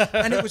Bradley.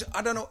 And it was,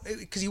 I don't know,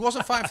 because he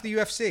wasn't fighting for the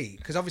UFC,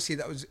 because obviously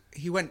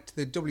he went to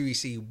the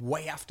WEC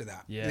way after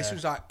that. Yeah. This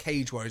was like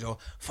Cage Warriors or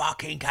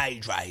fucking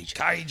Cage Rage.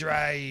 Cage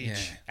Rage.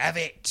 Yeah. Have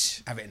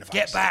it in the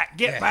face.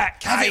 Get back.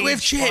 Cage Have it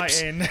with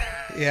chips. Fighting.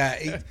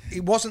 Yeah,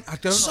 it wasn't, I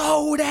don't know.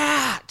 Sold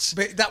out.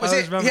 But that was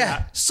it. Yeah.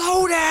 That.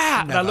 Sold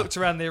out. And I Never. looked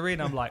around the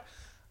arena, I'm like,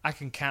 I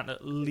can count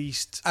at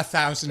least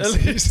 1,000 at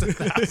seats. least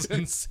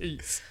 1,000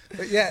 seats.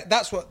 But yeah,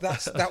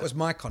 that was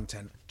my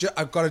content.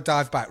 I've got to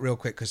dive back real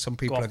quick because some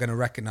people are going to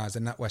recognise the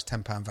NatWest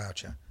 £10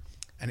 voucher.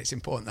 and it's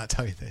important that I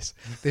tell you this.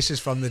 This is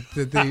from the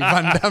Van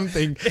Damme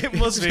thing. It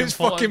must be just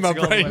important fucking my to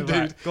go all the brain, way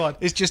back. dude. Go on.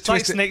 It's just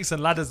like twisted. snakes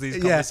and ladders, these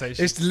Yeah, conversations.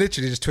 it's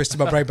literally just twisted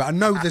my brain. But I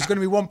know there's going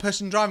to be one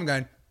person driving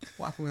going,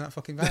 what happened with that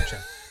fucking voucher?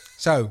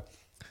 So...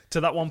 To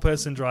that one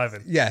person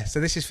driving. Yeah, so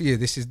this is for you.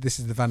 This is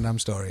the Van Damme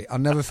story. I'll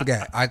never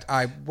forget.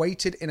 I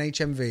waited in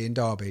HMV in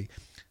Derby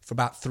for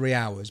about 3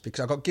 hours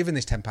because I got given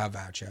this £10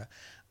 voucher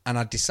and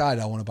I decided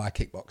I want to buy a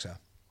kickboxer,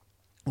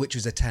 which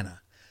was a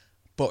tenner,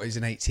 but it was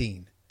an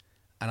 18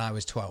 and I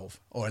was 12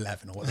 or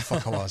 11 or what the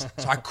fuck I was.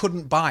 So I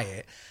couldn't buy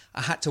it.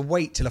 I had to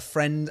wait till a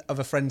friend of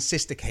a friend's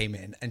sister came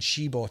in and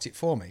she bought it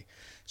for me.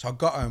 So I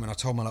got home and I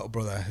told my little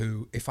brother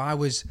who, if I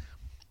was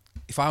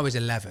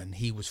 11,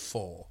 he was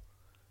 4.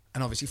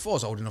 And obviously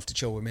 4's old enough to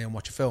chill with me and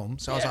watch a film.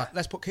 So I was like,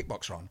 let's put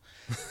Kickboxer on.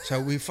 So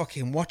we're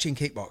fucking watching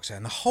Kickboxer.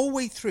 And the whole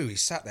way through,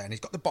 he's sat there and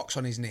he's got the box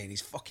on his knee and he's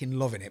fucking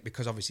loving it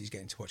because obviously he's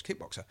getting to watch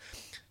Kickboxer.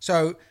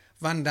 So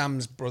Van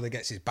Damme's brother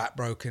gets his back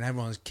broken.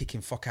 Everyone's kicking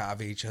fuck out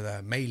of each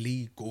other.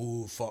 Melee,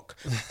 go, fuck.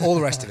 All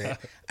the rest of it.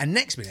 And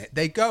next minute,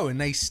 they go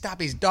and they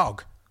stab his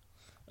dog.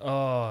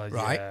 Oh,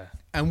 right? Yeah.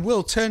 And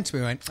Will turned to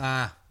me and went,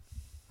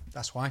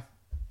 that's why.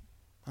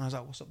 And I was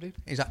like, what's up, dude?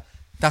 He's like,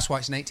 that's why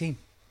it's an 18.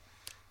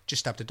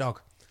 Just stabbed a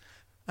dog.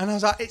 And I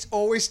was like, it's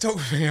always stuck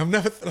with me. I've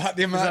never, like,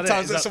 the amount of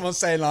times that someone's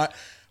saying, like,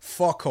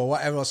 fuck or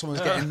whatever, or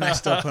someone's getting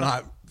messed up and,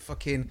 like,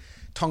 fucking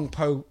tongue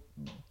po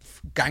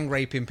gang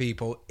raping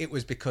people. It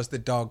was because the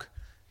dog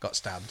got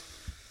stabbed.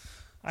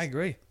 I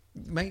agree.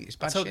 Mate, it's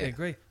bad I totally shit.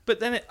 agree. But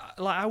then,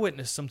 I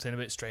witnessed something a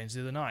bit strange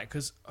the other night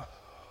because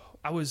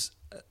I was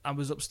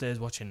upstairs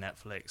watching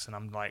Netflix and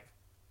I'm like,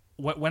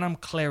 when I'm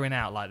clearing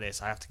out like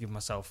this, I have to give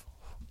myself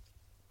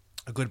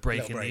a good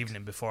break in the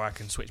evening before I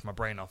can switch my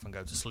brain off and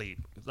go to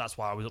sleep. That's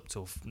why I was up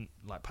till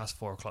like past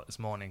 4 o'clock this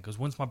morning, because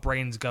once my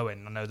brain's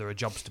going, I know there are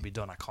jobs to be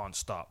done. I can't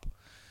stop.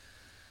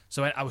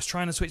 So I was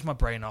trying to switch my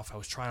brain off. I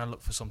was trying to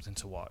look for something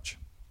to watch.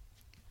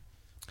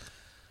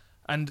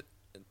 And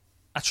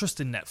I trust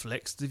in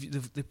Netflix.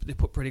 They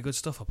put pretty good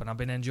stuff up, and I've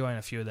been enjoying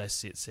a few of their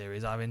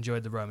series. I've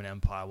enjoyed the Roman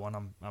Empire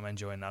one. I'm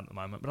enjoying that at the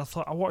moment. But I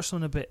thought I watched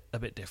something a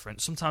bit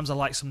different. Sometimes I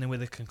like something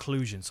with a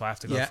conclusion, so I have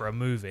to go for a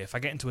movie. If I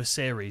get into a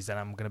series, then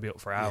I'm going to be up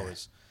for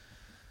hours. Yeah.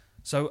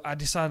 So I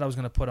decided I was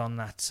going to put on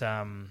that.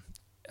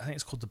 I think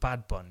it's called The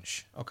Bad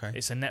Bunch. Okay.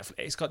 It's a Netflix.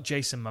 It's got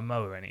Jason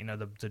Momoa in it. You know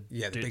the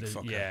big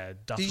fucker. Yeah.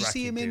 Did you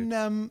see him dude.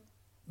 in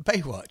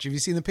Baywatch? Have you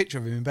seen the picture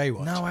of him in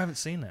Baywatch? No, I haven't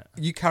seen it.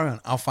 You carry on.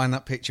 I'll find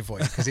that picture for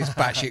you because it's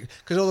batshit.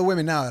 Because all the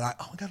women now are like,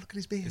 oh my God, look at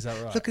his beard. Is that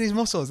right? Look at his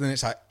muscles. And then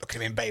it's like, look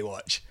at him in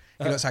Baywatch.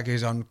 He looks like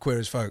he's on Queer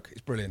as Folk.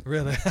 It's brilliant.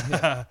 Really?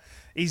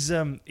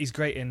 He's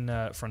great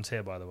in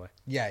Frontier, by the way.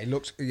 Yeah, he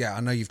looks. Yeah, I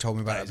know you've told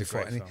me about that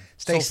before. And film.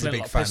 Stacey's a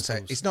big fan, so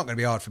it's not going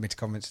to be hard for me to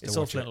convince her to watch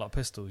it. It's all Flintlock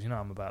Pistols. You know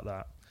I'm about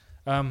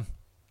that.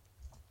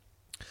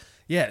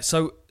 Yeah,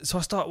 so I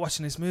start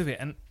watching this movie,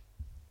 and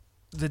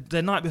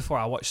the night before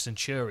I watched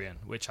Centurion,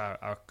 which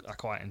I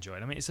quite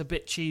enjoyed. I mean, it's a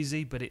bit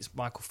cheesy, but it's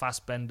Michael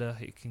Fassbender.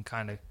 He can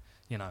kind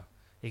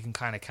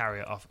of carry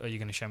it off. Are you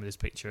going to show me this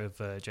picture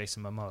of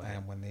Jason Momoa? I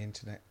am when the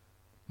internet.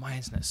 My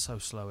internet's so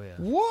slow here.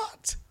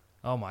 What?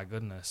 Oh my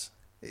goodness.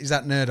 Is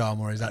that Nerd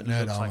Armor or is that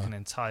Nerd Looks Armor? like an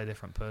entirely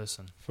different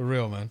person. For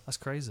real, man. That's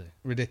crazy.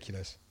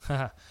 Ridiculous.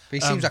 But he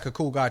seems like a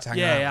cool guy to hang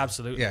out with. Yeah,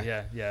 absolutely.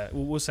 Yeah.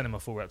 We'll send him a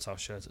full Reptile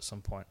shirt at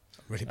some point.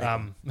 Really big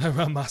one.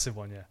 A massive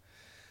one,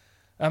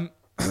 yeah.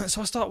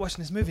 So I start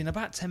watching this movie, and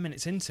about 10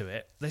 minutes into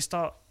it, they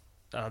start...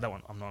 I'm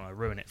not going to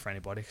ruin it for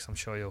anybody, because I'm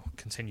sure you'll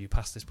continue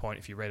past this point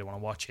if you really want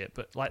to watch it.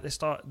 But like this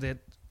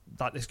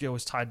girl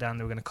was tied down,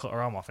 they were going to cut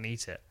her arm off and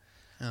eat it.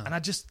 Oh. And I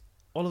just...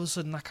 all of a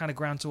sudden, I kind of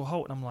ground to a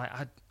halt, and I'm like,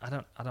 I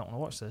don't want to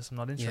watch this. I'm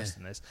not interested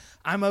in this.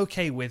 I'm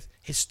okay with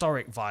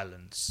historic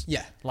violence.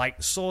 Yeah.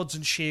 Like swords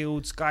and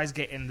shields, guys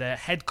getting their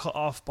head cut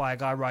off by a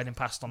guy riding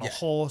past on a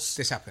horse.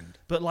 This happened.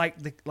 But like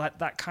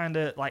that kind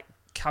of like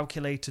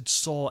calculated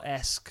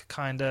Saw-esque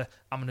kind of,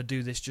 I'm going to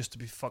do this just to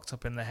be fucked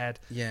up in the head.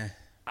 Yeah.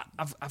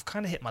 I've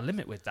kind of hit my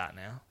limit with that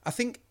now. I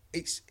think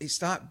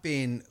it's like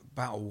being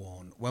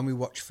battle-worn when we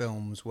watch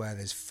films where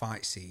there's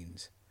fight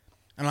scenes.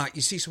 And like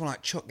you see someone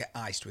like Chuck get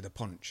iced with a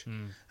punch,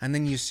 and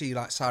then you see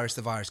like Cyrus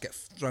the Virus get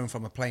thrown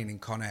from a plane in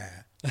Con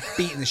Air,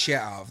 beating the shit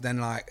out of, then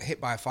like hit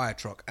by a fire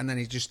truck, and then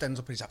he just stands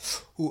up and he's like,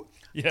 ooh.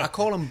 I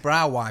call them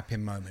brow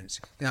wiping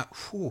moments. They're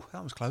like, ooh,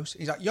 that was close.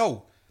 He's like,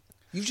 yo,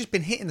 you've just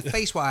been hit in the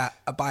face by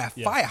a fire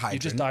hydrant. You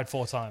just died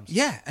 4 times.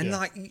 Yeah, and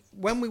like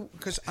when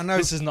because I know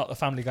this is not the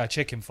Family Guy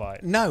chicken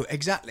fight. No,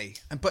 exactly,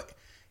 but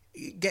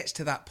it gets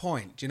to that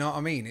point. Do you know what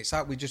I mean? It's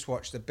like we just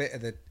watched a bit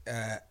of the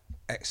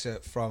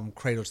excerpt from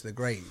Cradle to the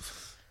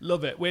Grave.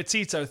 Love it. Where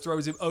Tito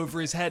throws him over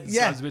his head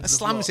and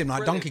slams him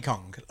like Donkey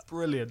Kong.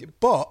 Brilliant.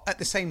 But at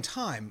the same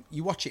time,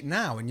 you watch it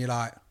now and you're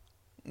like,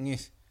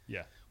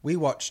 yeah. We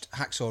watched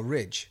Hacksaw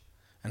Ridge,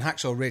 and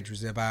Hacksaw Ridge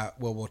was about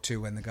World War II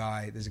when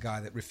there's a guy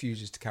that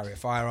refuses to carry a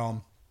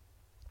firearm.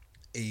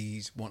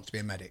 He wants to be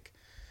a medic.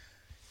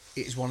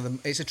 It's one of them.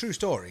 It's a true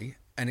story,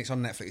 and it's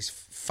on Netflix. It's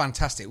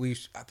fantastic.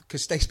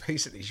 Because Stace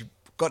basically she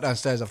got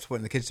downstairs after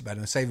putting the kids to bed,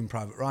 and Saving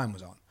Private Ryan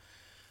was on,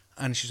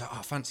 and she was like, "Oh,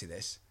 I fancy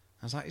this."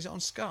 I was like, is it on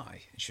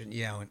Sky? And she went,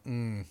 yeah. I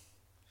went,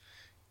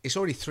 It's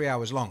already 3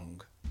 hours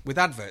long, With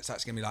adverts,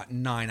 that's going to be like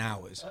 9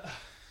 hours.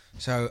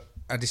 So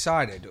I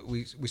decided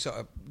we sort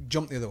of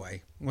jumped the other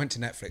way, went to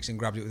Netflix and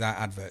grabbed it without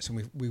adverts,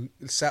 and we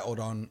settled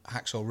on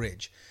Hacksaw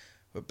Ridge.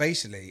 But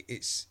basically,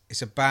 it's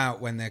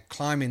about when they're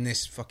climbing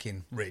this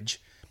fucking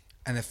ridge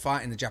and they're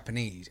fighting the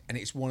Japanese, and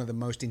it's one of the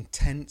most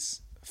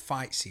intense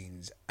fight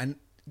scenes, and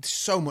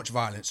so much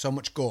violence, so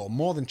much gore,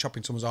 more than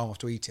chopping someone's arm off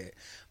to eat it,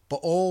 but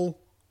all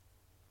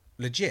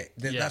legit.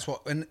 That's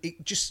what, and you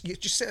just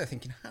sit there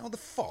thinking, how the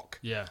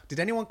fuck did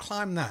anyone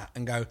climb that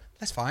and go,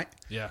 let's fight?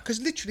 Yeah, because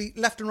literally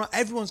left and right,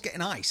 everyone's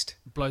getting iced.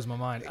 Blows my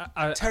mind.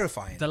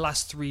 Terrifying. The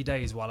last 3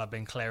 days while I've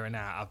been clearing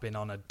out, I've been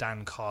on a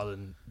Dan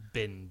Carlin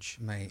binge,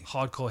 mate.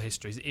 Hardcore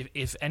Histories.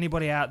 If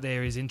anybody out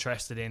there is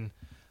interested in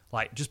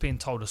like just being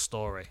told a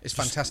story, it's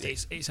fantastic.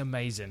 It's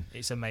amazing.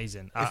 It's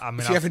amazing.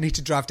 If you ever need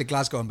to drive to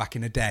Glasgow and back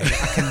in a day,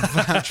 I can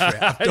vouch for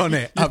it. I've done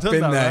it. I've been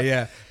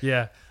there. Right?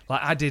 Yeah.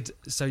 Like I did.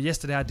 So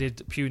yesterday I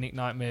did Punic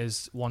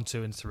Nightmares 1,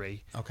 2, and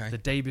 3. Okay. The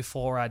day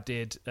before I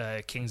did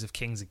Kings of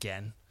Kings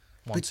again.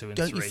 1, 2, and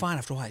 3. Don't you find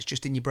after a while it's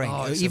just in your brain?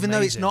 Even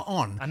though it's not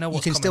on, I know you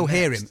can still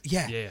hear him.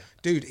 Yeah.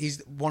 Dude,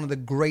 he's one of the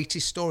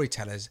greatest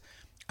storytellers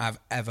I've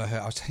ever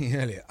heard. I was telling you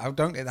earlier, I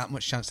don't get that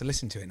much chance to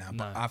listen to it now,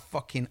 but I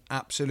fucking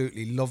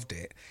absolutely loved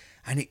it.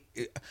 And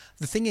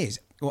the thing is,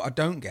 what I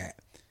don't get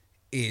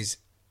is,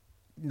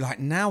 like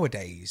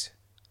nowadays,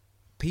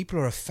 people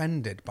are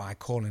offended by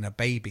calling a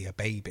baby a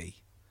baby.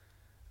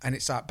 And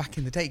it's like back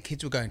in the day,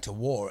 kids were going to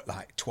war at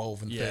like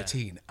 12 and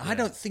 13. I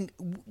don't think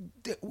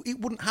it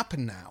wouldn't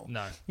happen now.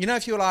 No. You know,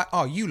 if you're like,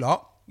 oh, you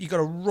lot, you got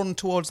to run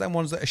towards them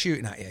ones that are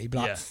shooting at you. You'd be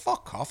like,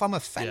 fuck off, I'm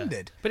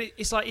offended. Yeah. But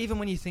it's like, even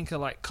when you think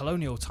of like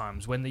colonial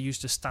times, when they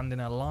used to stand in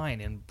a line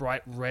in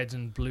bright red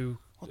and blue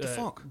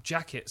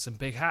jackets and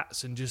big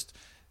hats and just,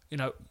 you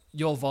know,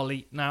 your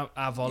volley, now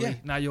our volley,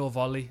 now your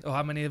volley. Or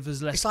how many of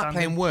us left? It's like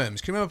playing Worms.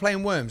 Can you remember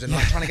playing Worms and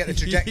like trying to get the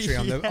trajectory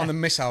on the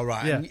missile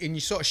right? Yeah. And you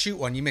sort of shoot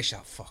one, you miss. You're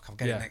like, fuck, I'll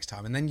get it next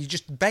time. And then you're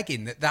just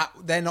begging that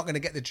they're not going to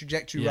get the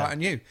trajectory right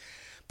on you.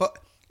 But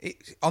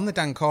on the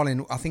Dan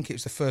Carlin, I think it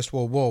was the First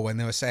World War, when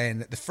they were saying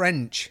that the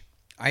French.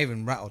 I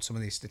even rattled some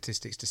of these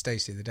statistics to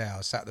Stacey the other day. I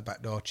was sat at the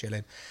back door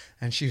chilling,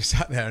 and she was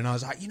sat there, and I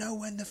was like, you know,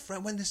 when the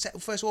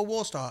First World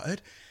War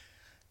started.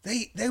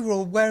 They were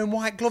all wearing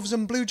white gloves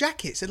and blue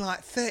jackets, and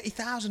like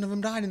 30,000 of them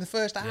died in the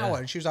first hour.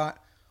 And she was like,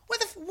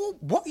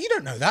 what? You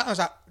don't know that? I was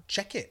like,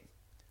 check it.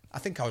 I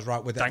think I was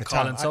right with it. Dan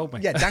Carlin told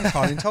me. Yeah, Dan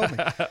Carlin told me.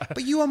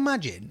 But you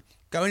imagine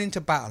going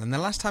into battle, and the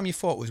last time you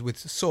fought was with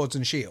swords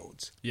and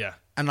shields. Yeah.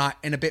 And like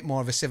in a bit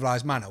more of a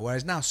civilized manner,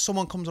 whereas now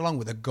someone comes along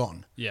with a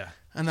gun. Yeah.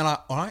 And they're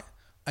like, all right,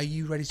 are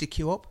you ready to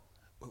queue up?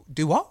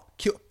 Do what?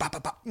 Queue up, bah, bah,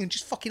 bah, and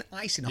just fucking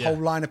icing a whole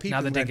line of people.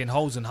 Now they're digging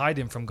holes and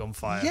hiding from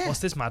gunfire. Yeah. What's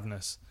this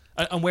madness?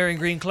 And wearing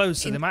green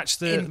clothes so they match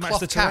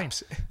the terrain.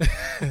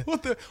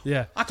 What the?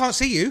 Yeah. I can't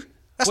see you.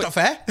 That's not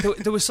fair.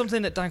 There was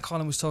something that Dan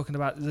Carlin was talking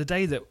about the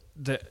day that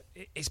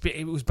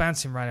it was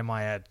bouncing around in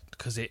my head,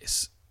 because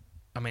it's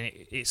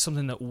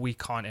something that we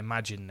can't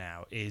imagine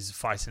now, is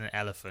fighting an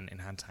elephant in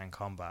hand-to-hand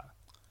combat.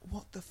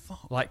 What the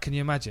fuck? Like, can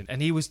you imagine?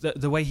 And he was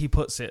the way he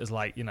puts it is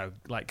like, you know,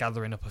 like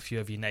gathering up a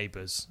few of your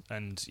neighbours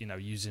and, you know,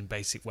 using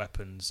basic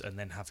weapons and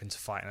then having to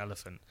fight an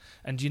elephant.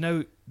 And you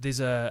know, there's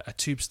a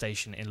tube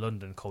station in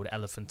London called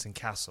Elephant and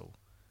Castle.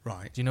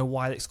 Right. Do you know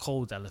why it's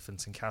called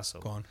Elephant and Castle?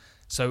 Go on.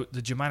 So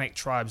the Germanic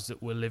tribes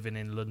that were living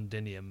in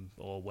Londinium,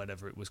 or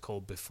whatever it was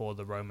called before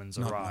the Romans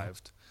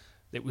arrived,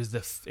 it was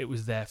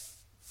their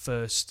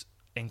first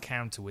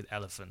encounter with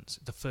elephants.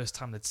 The first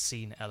time they'd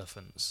seen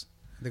elephants.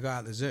 They got out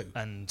of the zoo.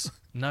 And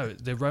no,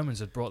 the Romans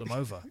had brought them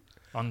over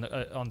on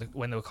the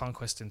when they were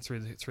conquesting through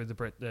the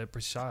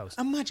British Isles.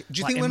 Imagine. Do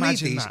you think we'll need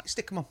these?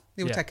 Stick them on.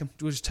 We'll take them.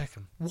 We'll just take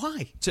them.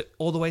 Why?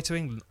 All the way to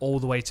England. All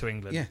the way to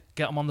England. Yeah.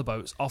 Get them on the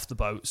boats, off the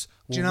boats.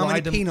 Do you know how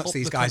many peanuts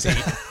these guys eat?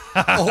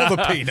 All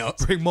the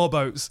peanuts. Bring more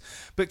boats.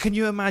 But can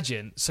you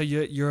imagine? So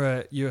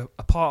you're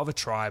a part of a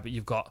tribe, but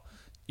you've got,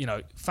 you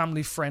know,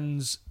 family,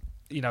 friends,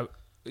 you know,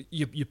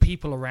 your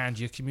people around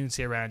you, your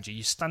community around you.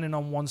 You're standing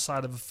on one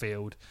side of a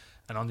field,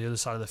 and on the other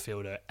side of the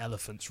field are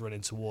elephants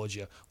running towards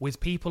you with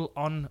people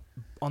on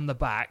the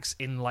backs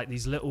in like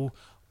these little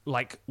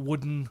like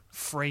wooden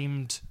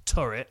framed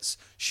turrets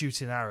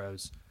shooting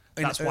arrows.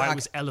 That's why it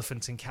was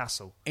Elephant and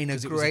Castle. So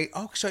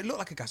it looked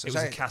like a castle. It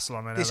was a castle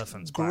on an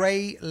elephant's back.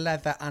 Grey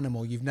leather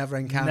animal you've never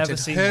encountered, never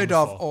seen heard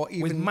of, or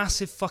even with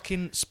massive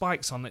fucking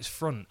spikes on its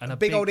front and a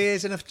big old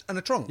ears and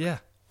a trunk. Yeah.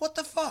 What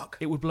the fuck?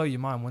 It would blow your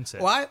mind, wouldn't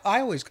it? Well, I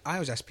always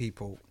ask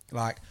people,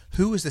 like,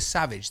 who was the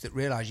savage that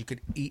realised you could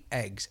eat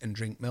eggs and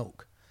drink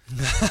milk? Do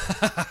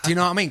you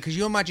know what I mean? Because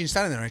you imagine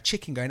standing there and a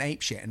chicken going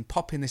apeshit and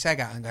popping this egg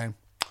out and going,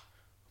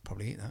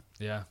 probably eat that.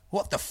 Yeah.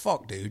 What the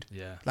fuck, dude?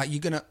 Yeah. Like, you're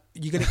gonna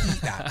eat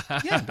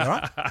that? Yeah, all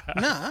right.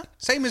 Nah.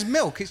 Same as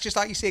milk. It's just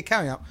like you see a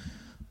cow. Like,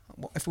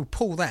 if we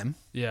pull them,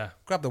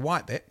 grab the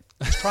white bit,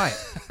 let's try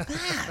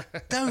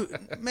it.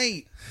 Don't,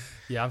 mate.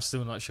 Yeah, I'm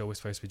still not sure we're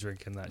supposed to be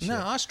drinking that shit.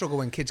 No, I struggle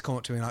when kids come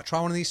up to me like, try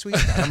one of these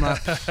sweets, Dad. I'm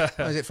like,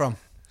 where's it from?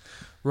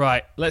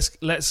 Right, let's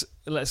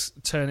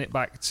turn it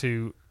back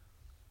to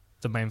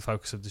the main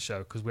focus of the show,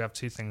 because we have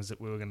two things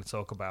that we were going to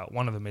talk about.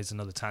 One of them is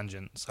another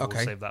tangent, so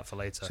we'll save that for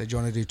later. So do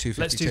you want to do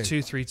 252? Let's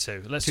do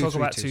 232. Let's talk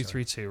about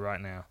 232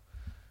 right now.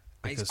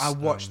 Because, I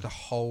watched the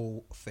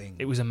whole thing.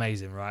 It was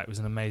amazing, right? It was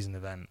an amazing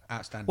event.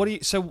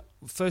 Outstanding. So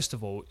first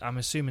of all, I'm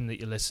assuming that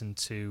you listened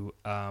to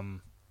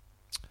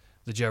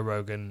the Joe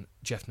Rogan,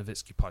 Jeff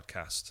Nowitzki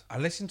podcast. I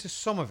listened to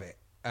some of it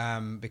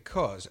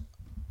because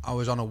I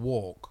was on a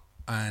walk,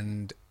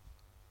 and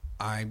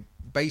I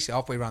basically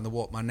halfway around the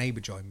walk, my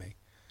neighbour joined me,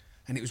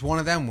 and it was one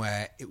of them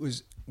where it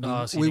was.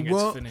 So we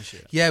weren't finish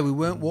it. Yeah, we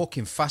weren't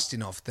walking fast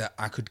enough that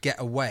I could get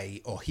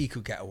away or he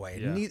could get away.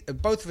 Yeah.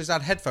 And both of us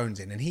had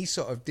headphones in, and he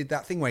sort of did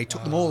that thing where he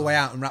took them all the way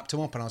out and wrapped them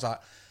up, and I was like,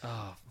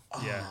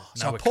 yeah.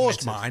 So I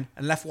paused mine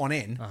and left one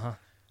in.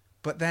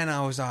 But then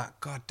I was like,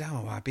 God damn,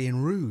 am I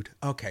being rude?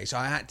 Okay, so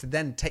I had to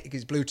then take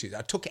his Bluetooth.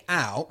 I took it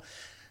out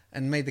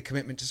and made the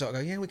commitment to sort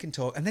of go, yeah, we can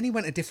talk. And then he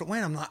went a different way,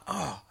 and I'm like,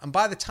 And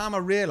by the time I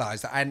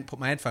realised that I hadn't put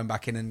my headphone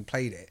back in and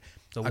played it,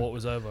 the walk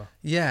was over.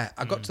 Yeah,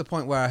 I got to the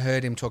point where I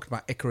heard him talking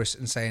about Icarus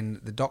and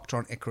saying the doctor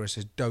on Icarus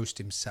has dosed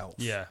himself.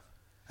 Yeah.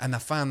 And I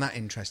found that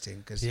interesting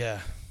because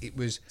it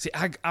was... See,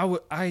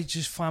 I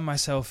just find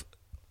myself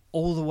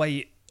all the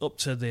way up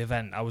to the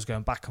event, I was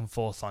going back and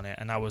forth on it,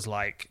 and I was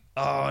like,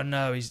 oh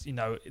no, he's,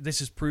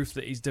 this is proof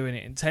that he's doing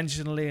it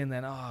intentionally, and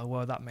then,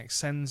 well, that makes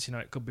sense.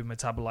 It could be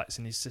metabolites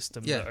in his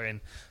system that are in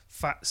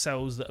fat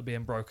cells that are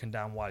being broken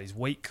down while he's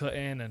weight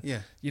cutting, and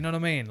you know what I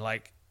mean?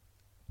 Like,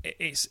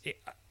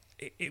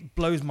 it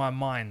blows my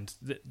mind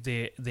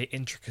the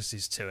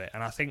intricacies to it,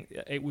 and I think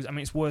it was. I mean,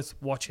 it's worth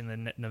watching the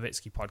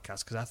Nowitzki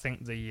podcast because I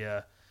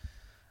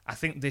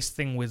think this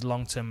thing with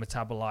long-term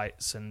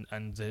metabolites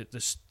and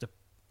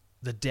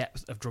the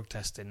depth of drug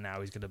testing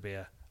now is going to be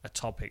a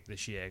topic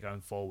this year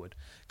going forward,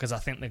 because I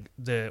think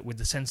with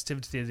the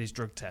sensitivity of these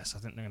drug tests, I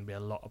think there are going to be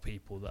a lot of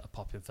people that are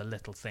popping for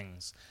little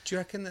things. Do you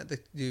reckon that the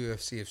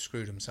UFC have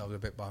screwed themselves a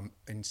bit by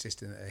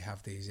insisting that they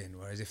have these in,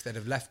 whereas if they'd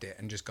have left it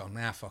and just gone,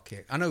 fuck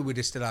it. I know we'd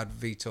have still had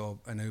Vitor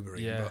and Uber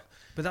in,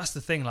 but that's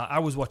the thing. Like, I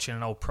was watching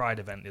an old Pride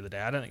event the other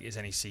day. I don't think it's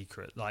any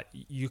secret. Like,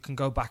 you can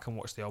go back and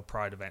watch the old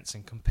Pride events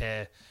and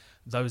compare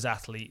those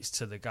athletes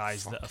to the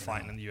guys that are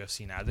fighting in the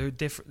UFC now. They're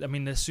different. I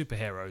mean, they're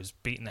superheroes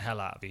beating the hell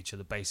out of each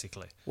other,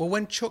 basically. Well,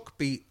 when Chuck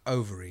beat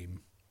Overeem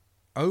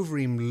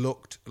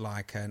looked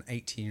like an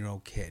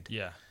 18-year-old kid.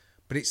 Yeah.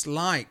 But it's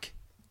like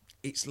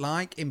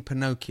in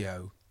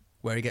Pinocchio,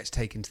 where he gets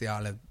taken to the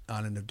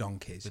island of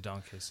donkeys. The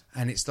donkeys.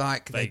 And it's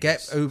like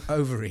Vegas. They get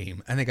Overeem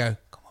and they go,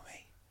 come on,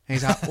 mate. And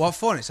he's like, what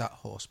for? And it's like,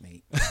 horse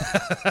meat.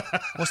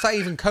 What's that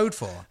even code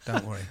for?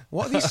 Don't worry.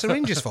 What are these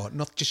syringes for?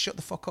 Not just shut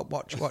the fuck up,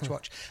 watch.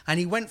 And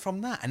he went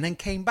from that and then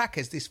came back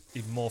as this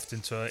he morphed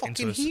into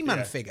a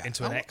He-Man figure.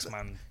 Into an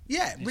X-Man.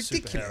 Yeah,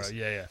 ridiculous.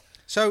 Superhero. Yeah.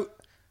 So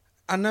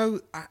I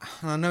know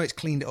it's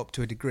cleaned it up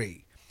to a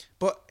degree,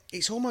 but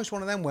it's almost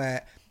one of them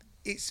where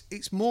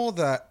it's more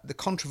the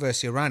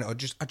controversy around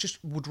it. I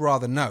just would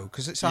rather know,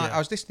 because it's like, I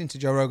was listening to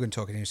Joe Rogan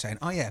talking, and he was saying,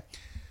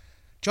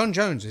 John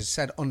Jones has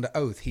said under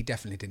oath he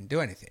definitely didn't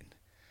do anything.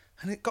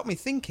 And it got me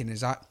thinking,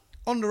 is that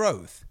under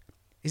oath,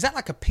 is that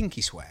like a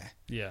pinky swear?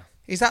 Yeah.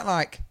 Is that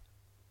like,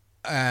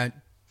 do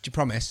you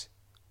promise?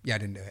 Yeah, I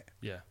didn't do it.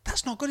 Yeah.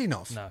 That's not good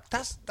enough. No.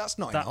 That's not that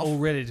enough. That all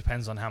really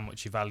depends on how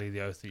much you value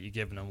the oath that you're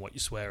given and what you're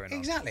swearing on.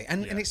 Exactly.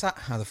 And it's like,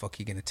 how the fuck are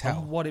you going to tell?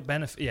 And what it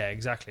benefits. Yeah,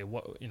 exactly.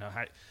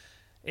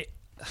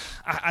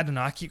 I don't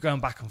know. I keep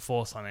going back and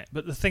forth on it.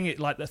 But the thing is,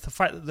 like, the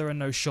fact that there are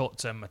no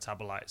short-term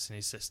metabolites in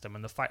his system,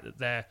 and the fact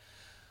that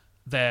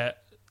their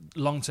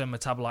long-term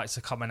metabolites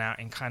are coming out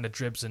in kind of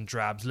dribs and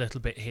drabs,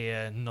 little bit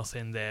here,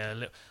 nothing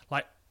there.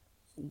 Like,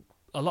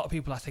 a lot of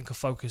people, I think, are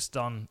focused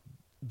on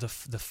the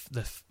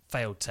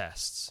failed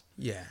tests.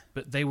 Yeah.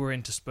 But they were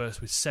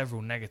interspersed with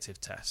several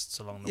negative tests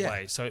along the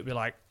way. So it'd be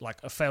like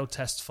a failed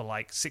test for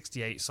like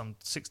 68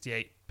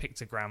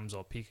 pictograms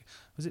or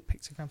was it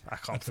pictograms? I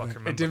can't fucking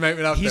remember. It did make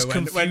me laugh He's though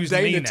confused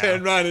when me Dana now.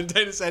 turned around and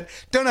Dana said,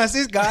 "Don't ask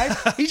this guy.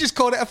 He just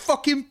called it a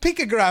fucking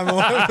picogram," or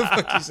whatever the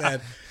fuck he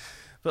said.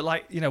 But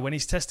like, when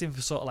he's testing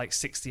for sort of like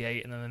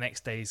 68, and then the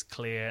next day is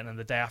clear, and then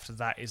the day after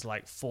that is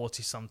like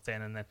 40 something,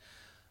 and then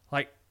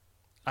like,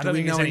 I don't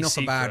think know it's any enough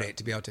secret about it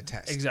to be able to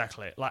test.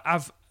 Exactly. Like,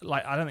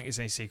 I don't think it's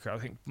any secret. I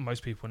think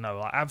most people know.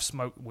 Like, I've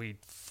smoked weed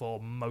for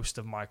most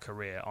of my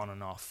career on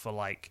and off for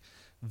like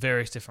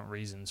various different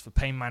reasons: for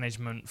pain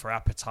management, for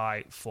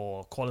appetite,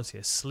 for quality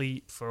of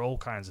sleep, for all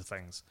kinds of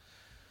things.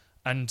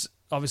 And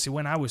obviously,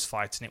 when I was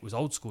fighting, it was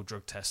old school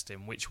drug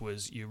testing, which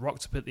was you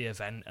rocked up at the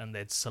event and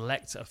they'd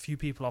select a few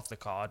people off the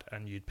card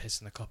and you'd piss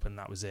in the cup and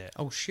that was it.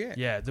 Oh shit!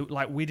 Yeah,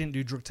 like, we didn't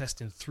do drug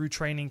testing through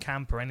training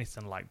camp or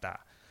anything like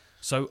that.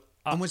 So.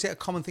 And was it a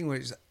common thing where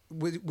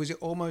was it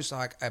almost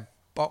like a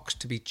box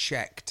to be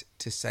checked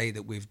to say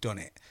that we've done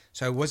it?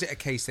 So was it a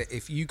case that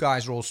if you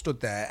guys are all stood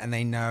there and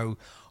they know,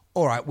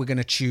 all right, we're going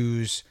to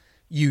choose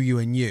you,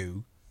 and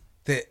you,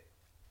 that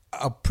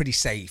are pretty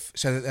safe,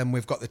 so that then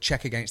we've got the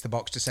check against the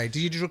box to say, did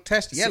you drug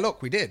test? Yeah,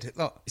 look, we did.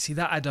 Look. See,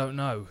 that I don't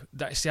know.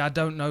 I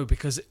don't know,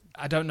 because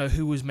I don't know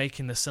who was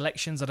making the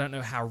selections. I don't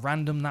know how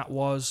random that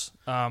was.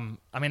 I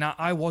mean,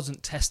 I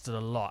wasn't tested a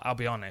lot, I'll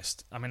be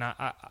honest. I mean,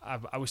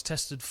 I was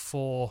tested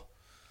for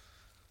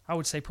I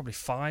would say probably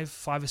five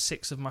or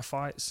six of my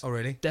fights. Oh,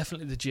 really?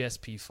 Definitely the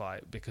GSP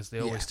fight, because they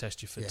always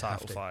test you for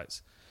title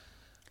fights.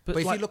 But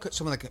if you look at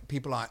some of the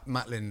people like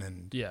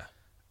Matlin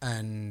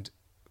and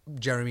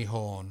Jeremy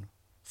Horn,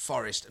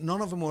 Forrest,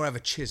 none of them were ever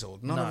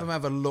chiseled. None of them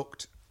ever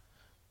looked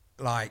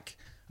like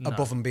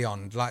above and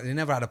beyond. Like, they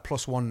never had a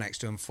 +1 next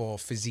to them for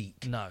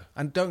physique. No.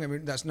 And don't get me,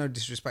 that's no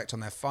disrespect on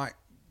their fight,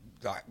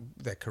 like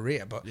their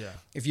career, but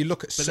if you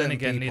look at but certain then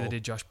again, people, neither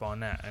did Josh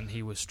Barnett, and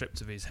he was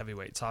stripped of his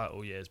heavyweight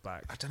title years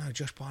back. I don't know,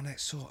 Josh Barnett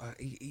sort of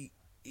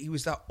he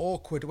was that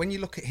awkward. When you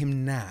look at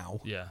him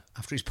now,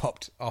 after he's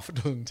popped half a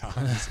dozen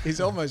times,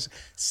 he's almost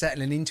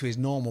settling into his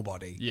normal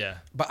body. Yeah.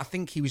 But I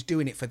think he was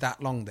doing it for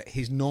that long that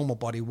his normal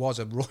body was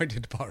a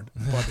roided body.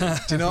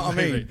 Do you know what I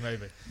mean?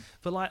 Maybe.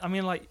 But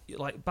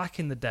like back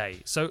in the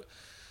day, so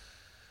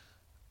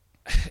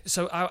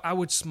I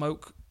would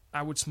smoke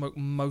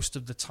most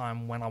of the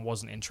time when I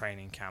wasn't in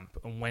training camp.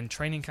 And when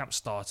training camp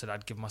started,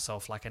 I'd give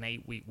myself like an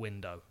 8-week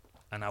window.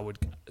 And I would,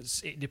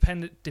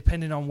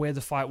 depending on where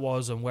the fight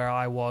was and where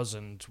I was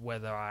and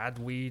whether I had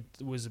weed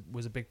was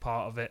a big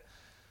part of it.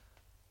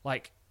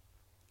 Like,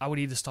 I would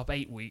either stop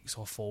 8 weeks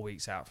or 4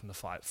 weeks out from the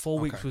fight. 4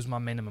 weeks was my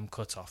minimum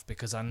cutoff,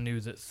 because I knew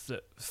that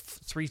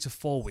 3 to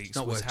 4 weeks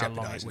was how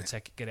long it would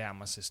take to get it out of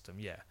my system.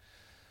 Yeah.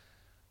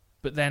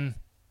 But then,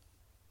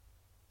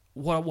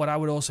 what I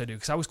would also do,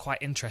 because I was quite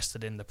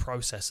interested in the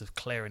process of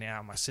clearing it out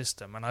of my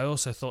system, and I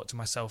also thought to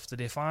myself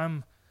that if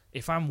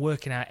I'm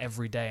working out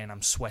every day and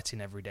I'm sweating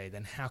every day,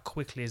 then how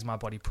quickly is my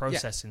body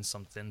processing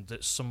something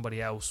that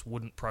somebody else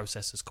wouldn't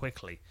process as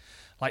quickly?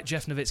 Like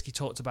Jeff Nowitzki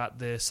talked about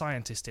the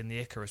scientist in the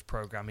Icarus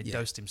program. He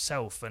dosed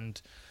himself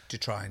and to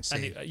try and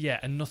see,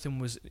 and nothing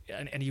was,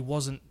 and he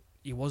wasn't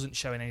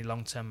showing any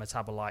long-term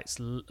metabolites.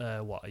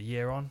 A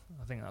year on?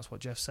 I think that's what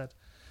Jeff said.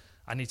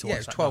 I need to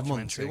watch that 12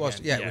 months. It was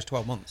again. It was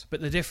 12 months.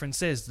 But the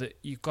difference is that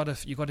you've got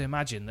to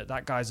imagine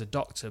that guy's a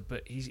doctor,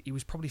 but he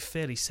was probably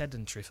fairly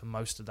sedentary for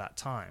most of that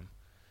time.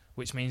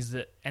 Which means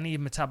that any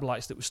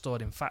metabolites that were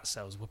stored in fat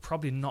cells were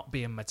probably not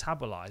being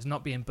metabolized,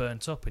 not being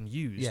burnt up and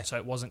used, so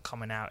it wasn't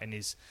coming out in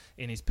his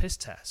piss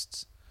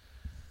tests.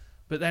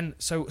 But then,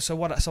 so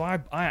I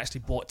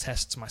actually bought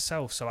tests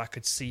myself so I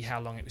could see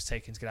how long it was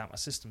taking to get out my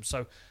system.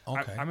 So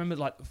I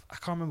remember, I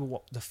can't remember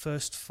what the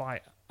first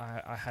fight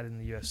I had in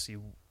the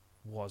UFC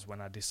was,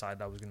 when I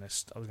decided I was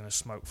gonna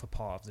smoke for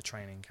part of the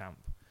training camp.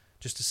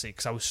 Just to see,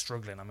 because I was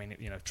struggling. I mean,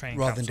 training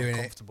rather than doing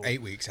it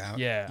 8 weeks out.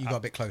 Yeah, you got a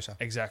bit closer.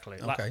 Exactly.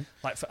 Okay.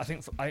 I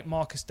think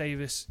Marcus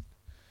Davis.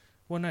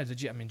 Well, no,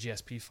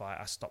 GSP fight.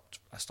 I stopped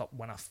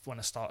when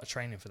I started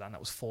training for that, and that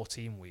was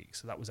 14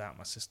 weeks. So that was out of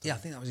my system. Yeah, I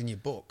think that was in your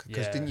book.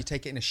 Because didn't you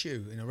take it in a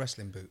shoe, in a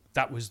wrestling boot?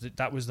 That was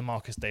the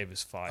Marcus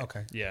Davis fight.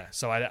 Okay. Yeah.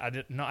 So I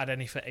did not had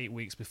any for 8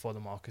 weeks before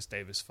the Marcus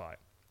Davis fight.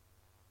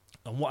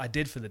 And what I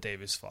did for the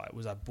Davis fight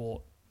was I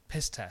bought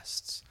piss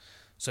tests.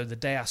 So the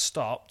day I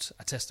stopped,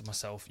 I tested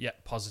myself,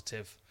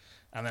 positive.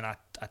 And then I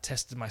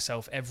tested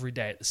myself every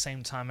day at the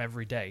same time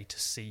every day to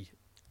see,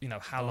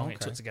 how long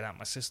it took to get out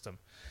my system.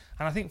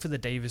 And I think for the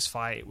Davis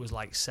fight, it was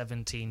like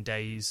 17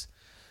 days.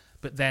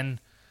 But then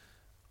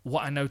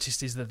what I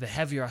noticed is that the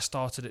heavier I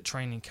started at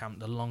training camp,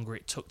 the longer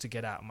it took to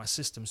get out of my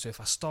system. So if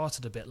I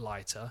started a bit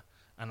lighter,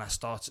 and I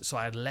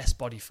had less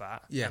body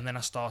fat, and then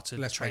I started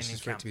less training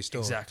camp. To be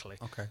stored. Exactly.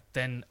 Okay.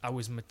 Then I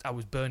was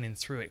burning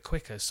through it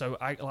quicker, so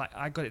I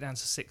got it down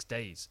to 6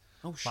 days.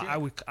 Oh shit!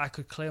 I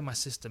could clear my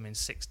system in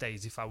 6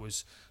 days if I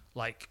was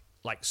like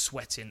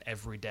sweating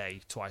every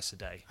day, twice a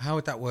day. How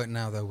would that work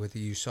now though with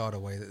the USADA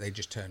way that they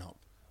just turn up?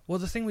 Well,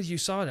 the thing with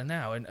USADA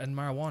now and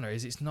marijuana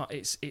is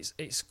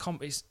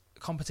it's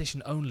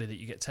competition only that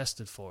you get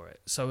tested for it.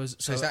 So is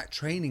that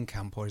training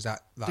camp or is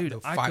that the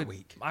fight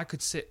week? I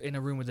could sit in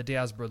a room with the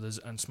Diaz brothers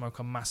and smoke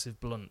a massive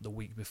blunt the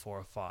week before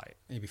a fight.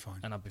 You'd be fine.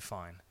 And I'd be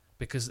fine.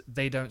 Because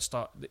they don't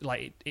start,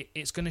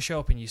 it's going to show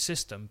up in your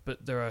system,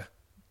 but there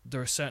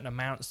are certain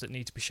amounts that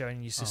need to be shown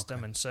in your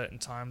system and certain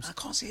times. I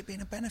can't see it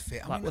being a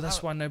benefit.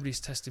 That's why nobody's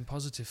testing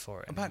positive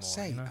for it anymore. I'm about to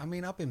say, I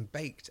mean, I've been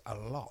baked a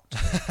lot.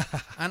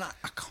 And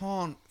I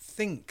can't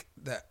think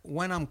that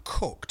when I'm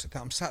cooked,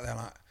 that I'm sat there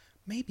like,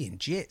 maybe in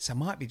jits, I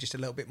might be just a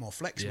little bit more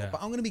flexible,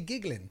 but I'm going to be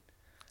giggling.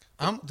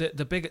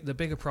 The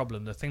bigger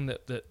problem, the thing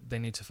that they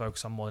need to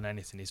focus on more than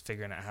anything is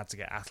figuring out how to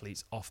get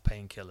athletes off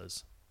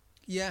painkillers.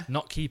 Yeah.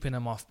 Not keeping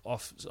them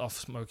off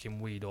smoking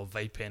weed or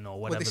vaping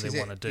or whatever they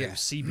want to do. Yeah.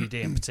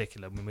 CBD in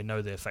particular, when we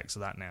know the effects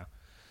of that now.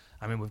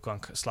 I mean, we've gone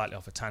slightly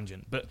off a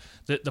tangent, but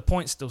the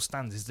point still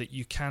stands is that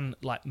you can,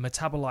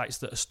 metabolites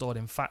that are stored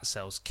in fat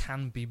cells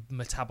can be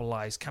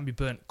metabolized, can be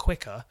burnt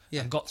quicker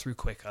and got through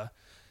quicker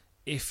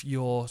if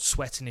you're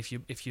sweating, if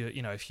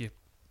you're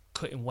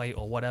cutting weight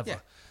or whatever. Yeah.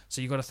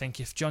 So you got to think,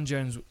 if John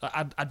Jones,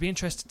 I'd be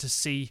interested to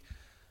see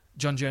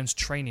John Jones'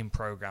 training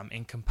program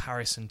in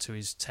comparison to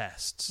his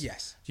tests.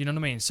 Yes. Do you know what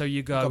I mean? So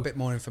you go... You've got a bit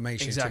more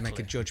information to make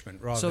a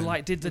judgment rather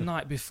than... did the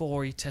night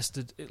before he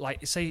tested...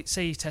 say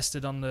he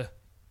tested on the...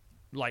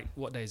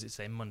 what day is it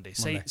today? Monday.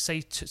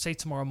 Say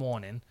tomorrow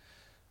morning,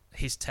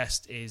 his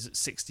test is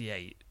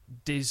 68.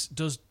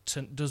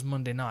 Does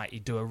Monday night he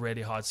do a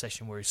really hard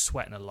session where he's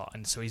sweating a lot,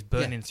 and so he's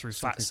burning through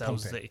fat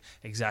cells.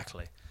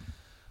 Exactly.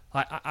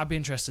 I'd be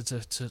interested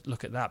to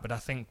look at that, but I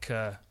think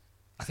the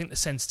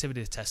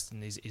sensitivity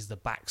testing is the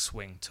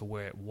backswing to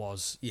where it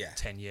was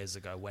 10 years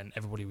ago when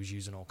everybody was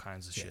using all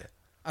kinds of shit.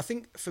 I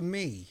think for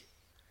me,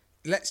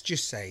 let's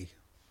just say,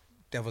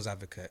 devil's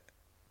advocate,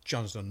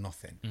 John's done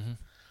nothing. Mm-hmm.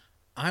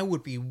 I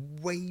would be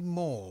way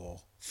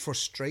more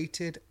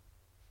frustrated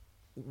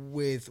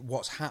with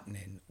what's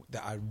happening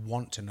that I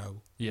want to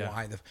know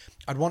why.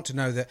 I'd want to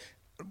know that.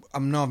 I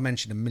know I've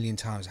mentioned a million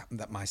times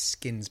that my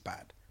skin's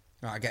bad.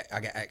 I get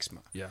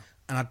eczema. Yeah,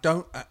 and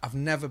I've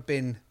never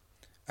been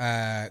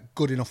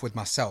good enough with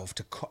myself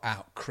to cut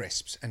out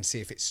crisps and see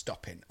if it's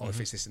stopping or if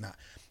it's this and that.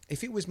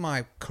 If it was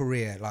my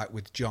career, like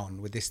with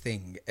John, with this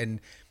thing,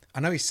 and I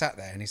know he sat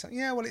there and he's like,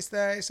 yeah, well, it's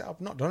there. I've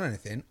not done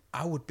anything.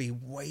 I would be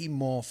way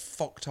more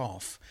fucked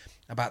off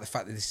about the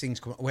fact that this thing's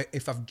coming.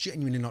 If I've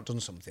genuinely not done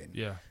something.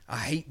 Yeah. I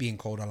hate being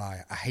called a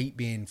liar. I hate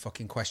being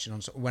fucking questioned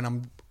on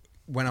something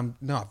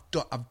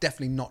I've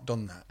definitely not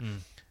done that.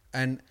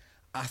 And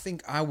I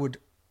think I would.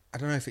 I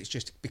don't know if it's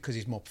just because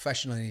he's more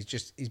professional and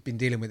he's been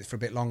dealing with it for a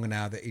bit longer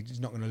now that he's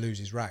not going to lose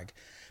his rag.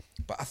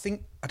 But I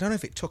don't know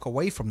if it took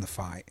away from the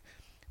fight.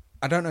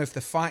 I don't know if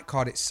the fight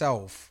card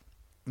itself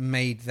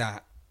made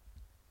that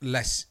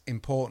less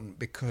important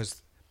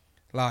because,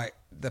 like,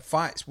 the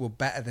fights were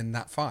better than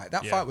that fight.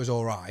 That fight was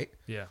all right.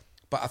 Yeah.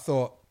 But I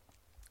thought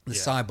the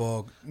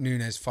Cyborg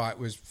Nunes fight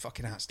was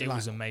fucking outstanding. It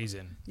was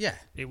amazing. Yeah.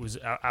 It was.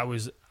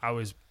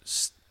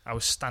 I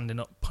was standing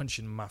up,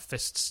 punching my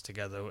fists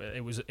together.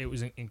 It was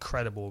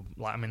incredible.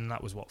 Like, I mean,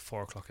 that was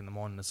 4:00 in the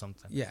morning or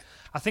something. Yeah.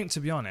 I think, to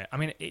be honest, I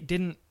mean, it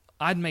didn't.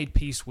 I'd made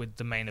peace with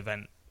the main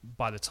event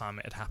by the time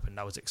it had happened.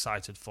 I was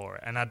excited for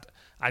it, and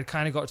I'd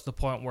kind of got to the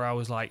point where I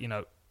was like,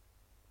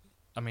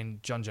 I mean,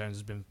 John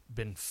Jones has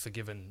been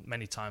forgiven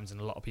many times in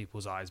a lot of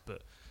people's eyes,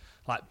 but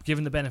like,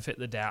 given the benefit of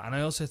the doubt. And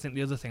I also think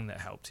the other thing that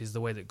helped is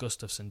the way that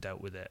Gustafsson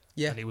dealt with it.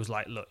 Yeah. And he was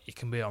like, look, you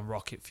can be on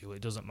rocket fuel.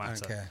 It doesn't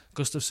matter. Okay.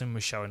 Gustafsson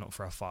was showing up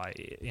for a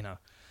fight,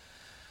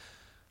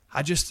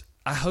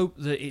 I hope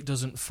that it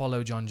doesn't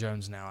follow John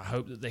Jones now. I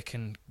hope that they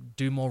can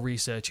do more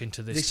research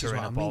into this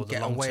Turinabol,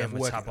 the long-term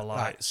metabolites.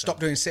 Like, stop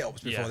doing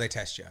sit-ups before they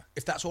test you.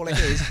 If that's all it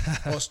is,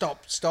 or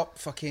stop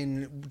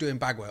fucking doing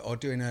bag work or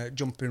doing a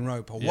jumping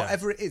rope or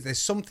whatever it is.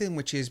 There's something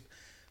which is,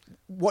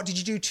 what did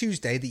you do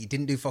Tuesday that you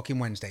didn't do fucking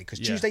Wednesday? Because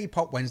Tuesday you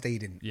popped, Wednesday you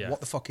didn't. Yeah. What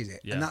the fuck is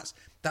it? Yeah. And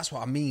that's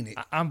what I mean.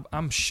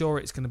 I'm sure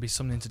it's going to be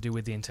something to do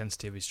with the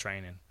intensity of his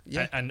training.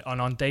 Yeah. And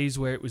on days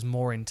where it was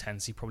more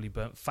intense, he probably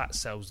burnt fat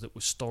cells that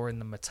were storing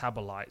the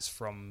metabolites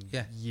from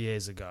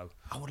years ago.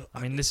 I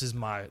mean, this is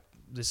my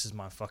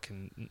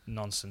fucking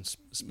nonsense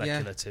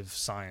speculative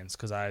science,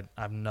 because I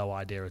have no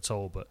idea at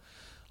all. But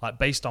like,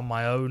 based on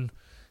my own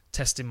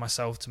testing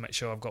myself to make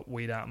sure I've got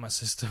weed out of my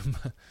system,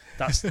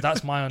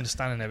 that's my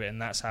understanding of it, and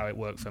that's how it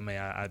worked for me.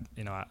 I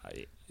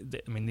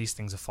mean, these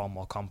things are far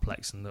more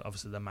complex, and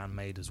obviously they're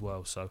man-made as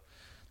well, so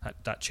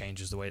that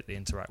changes the way that they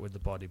interact with the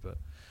body. But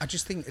I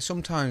just think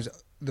sometimes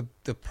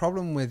the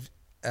problem with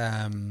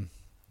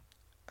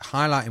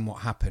highlighting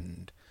what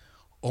happened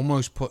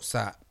almost puts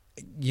that,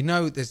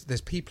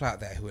 there's people out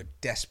there who are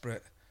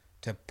desperate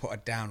to put a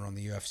downer on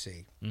the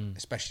UFC,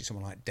 especially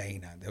someone like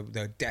Dana.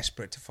 They're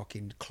desperate to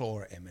fucking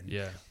claw at him.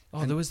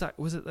 There was that.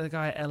 Was it the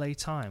guy at LA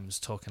Times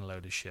talking a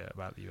load of shit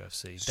about the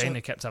UFC? Dana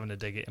kept having to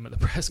dig at him at the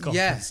press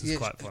conference. It's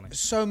quite funny.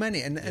 So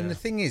many, and the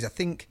thing is, I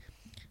think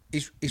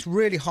it's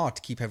really hard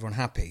to keep everyone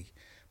happy,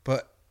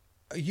 but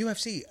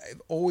UFC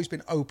have always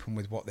been open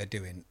with what they're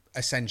doing.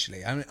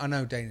 Essentially, I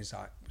know Dana's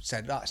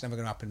said that's never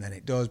going to happen, then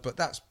it does. But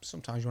that's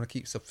sometimes you want to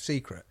keep stuff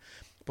secret.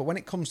 But when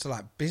it comes to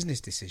like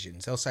business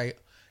decisions, they'll say.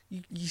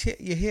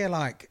 You hear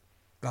like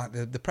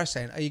the press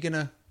saying, "Are you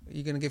gonna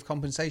give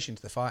compensation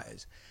to the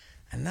fighters?"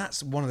 And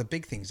that's one of the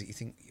big things that you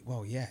think,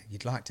 well, yeah,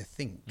 you'd like to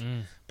think,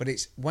 but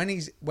it's when he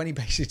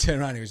basically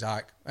turned around, he was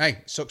like, "Hey,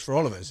 it sucks for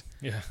all of us."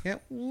 Yeah,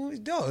 well,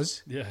 it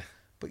does. Yeah,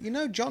 but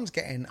John's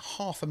getting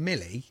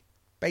 $500,000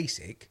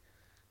 basic.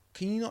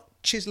 Can you not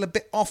chisel a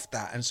bit off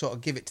that and sort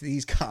of give it to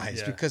these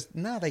guys because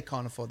now they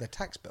can't afford their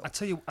tax bill? I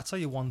tell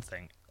you one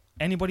thing: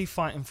 anybody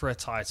fighting for a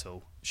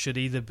title should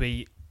either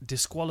be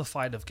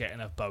disqualified of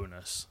getting a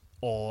bonus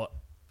or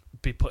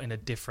be put in a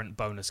different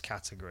bonus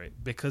category,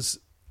 because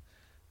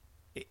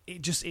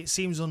it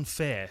seems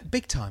unfair.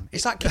 Big time.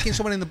 It's like kicking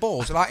someone in the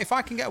balls. Like, if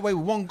I can get away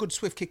with one good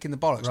swift kick in the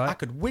bollocks, I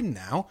could win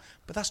now,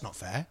 but that's not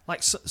fair.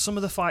 Like some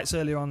of the fights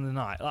earlier on in the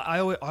night, like,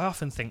 I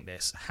often think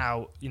this,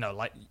 how,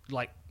 like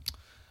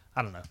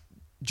I don't know,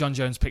 John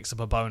Jones picks up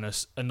a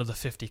bonus, another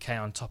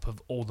 $50,000 on top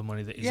of all the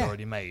money that he's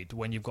already made,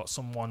 when you've got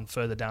someone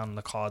further down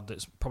the card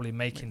that's probably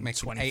making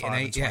 25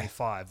 and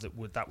 25 that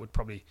would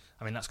probably,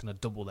 I mean, that's going to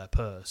double their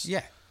purse.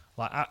 Yeah.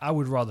 Like, I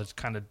would rather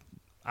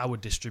I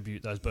would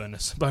distribute those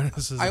bonuses.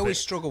 I always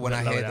struggle when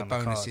I hear the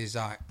bonuses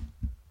like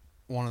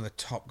one of the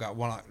top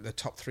the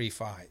top 3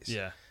 fights.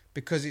 Yeah.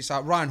 Because it's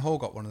like Ryan Hall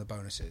got one of the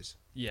bonuses.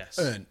 Yes.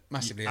 Earned,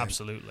 massively earned.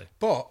 Absolutely.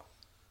 but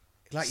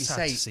like you Sad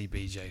say, to see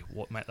BJ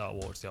make that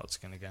walk to the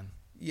octagon again.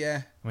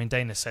 Yeah. I mean,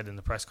 Dana said in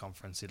the press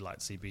conference he'd like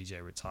to see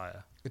BJ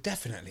retire.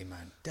 Definitely,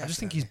 man. Definitely. I just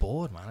think he's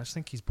bored, man. I just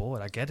think he's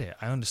bored. I get it.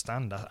 I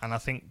understand. And I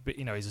think,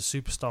 you know, he's a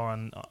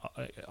superstar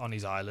on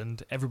his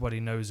island. Everybody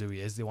knows who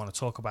he is. They want to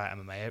talk about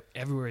MMA.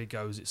 Everywhere he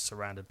goes, it's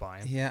surrounded by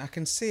him. Yeah, I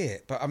can see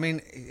it. But, I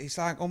mean, it's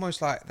like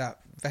almost like that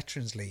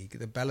Veterans League,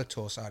 the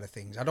Bellator side of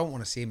things. I don't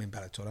want to see him in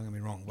Bellator, don't get me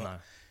wrong.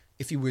 But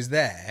if he was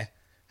there,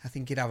 I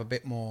think he'd have a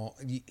bit more...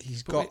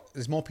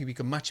 There's more people you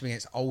can match him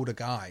against older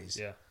guys.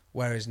 Yeah.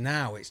 Whereas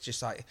now, it's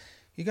just like...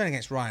 You're going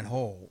against Ryan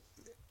Hall.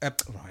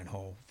 Ryan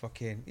Hall.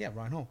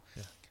 Ryan Hall.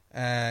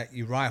 Yeah.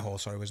 Uriah Hall,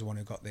 was the one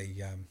who got the...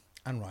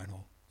 and Ryan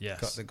Hall.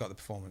 Yes. Got the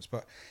performance.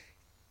 But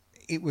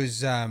it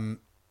was...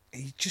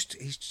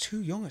 he's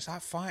too young. It's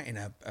like fighting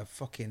a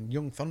fucking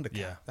young Thundercat.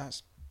 Yeah.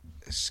 That's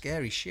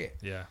scary shit.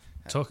 Yeah.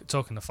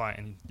 Talking to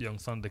fighting young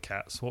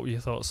Thundercats, what were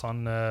your thoughts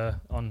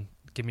on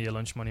Give Me Your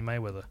Lunch Money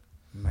Mayweather?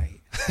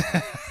 Mate.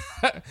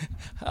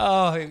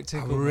 I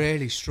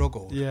really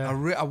struggled. Yeah.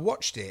 I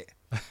watched it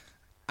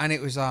and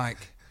it was like...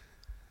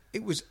 I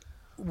was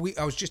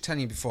just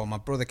telling you before, my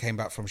brother came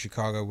back from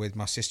Chicago with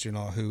my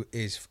sister-in-law who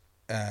is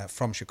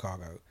from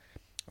Chicago,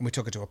 and we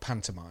took her to a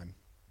pantomime.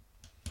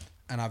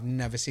 And I've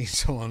never seen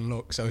someone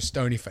look so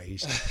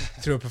stony-faced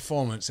through a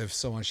performance of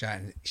someone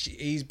shouting.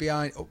 He's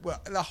behind...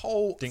 Well, the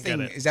whole thing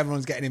is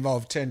everyone's getting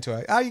involved. Turn to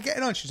her. How are you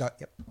getting on? She's like,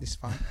 yep, this is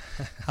fine.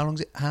 How long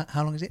is it?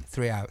 How long is it?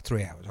 3 hours.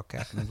 3 hours. Okay,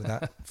 I can live with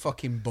that.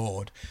 Fucking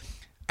bored.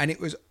 And it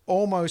was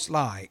almost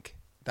like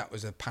that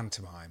was a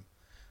pantomime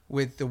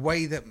with the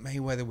way that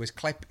Mayweather was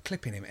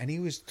clipping him, and he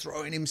was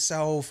throwing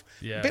himself.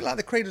 Yeah. A bit like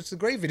the Cradle to the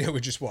Grave video we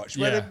just watched,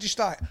 where they're just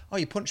like, oh,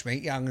 you punched me?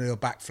 Yeah, I'm going to do a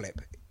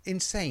backflip.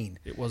 Insane.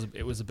 It was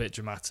a bit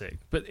dramatic,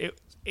 but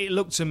it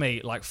looked to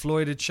me like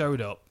Floyd had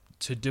showed up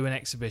to do an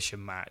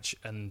exhibition match,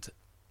 and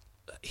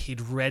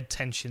he'd read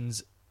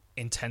tensions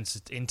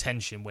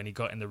intention when he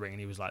got in the ring, and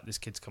he was like, "This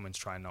kid's coming to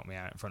try and knock me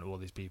out in front of all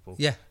these people.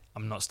 Yeah,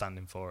 I'm not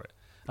standing for it."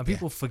 And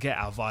people forget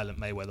how violent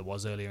Mayweather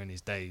was earlier in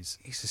his days.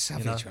 He's a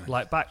savage, man.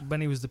 Like back when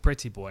he was the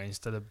pretty boy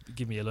instead of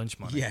give me your lunch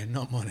money. Yeah,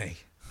 not money.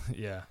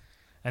 Yeah.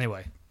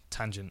 Anyway,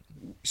 tangent.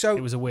 So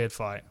it was a weird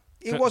fight.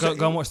 Go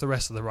and watch the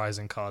rest of the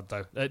Rising card,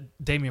 though.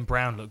 Damian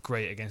Brown looked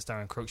great against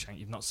Darren Cruikshank.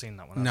 You've not seen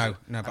that one, have you?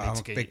 No, but I'm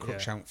a big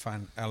Cruikshank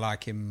fan. I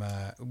like him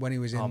when he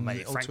was in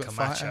Frank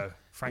Camacho.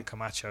 Frank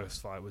Camacho's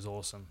fight was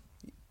awesome.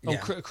 Oh,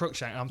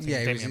 Cruikshank. I'm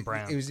thinking Damian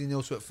Brown. He was in the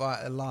Ultimate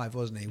Fighter Live,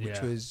 wasn't he?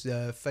 Which was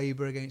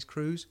Faber against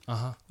Cruz.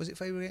 Was it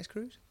Faber against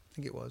Cruz? I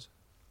think it was.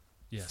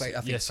 Yes.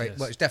 Yes.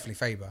 Well, it's definitely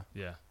Faber.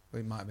 Yeah.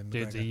 Well, it might have been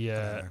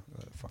McGregor.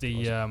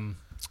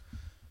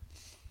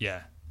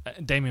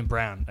 Damian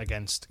Brown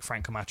against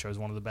Frank Camacho is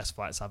one of the best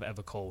fights I've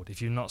ever called.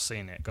 If you've not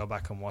seen it, go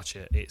back and watch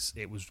it.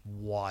 It was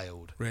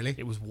wild. Really?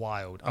 It was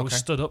wild. I was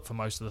stood up for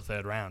most of the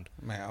third round.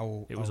 Mate,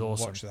 I'll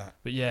awesome. Watch that.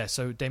 But yeah,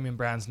 so Damian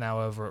Brown's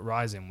now over at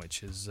Rising,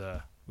 which is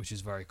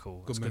very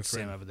cool. It's good to see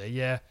him over there.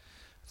 Yeah,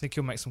 I think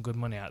he'll make some good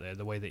money out there,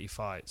 the way that he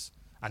fights.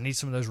 I need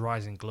some of those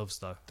Rising gloves,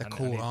 though. They're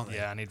cool, aren't they?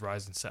 Yeah, I need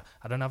Rising.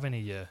 I don't have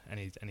any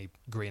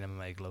green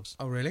MMA gloves.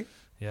 Oh, really?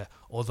 Yeah.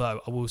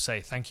 Although I will say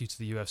thank you to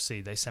the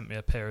UFC. They sent me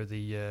a pair of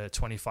the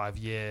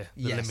 25-year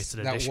limited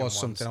edition that was ones.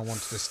 something I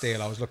wanted to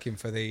steal. I was looking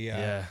for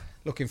the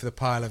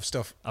pile of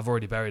stuff. I've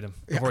already buried them.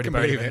 I've already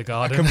buried them in the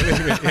garden. I can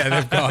believe it. Yeah,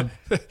 they've gone.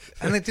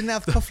 And they didn't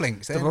have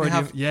cufflinks. The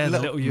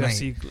little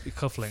UFC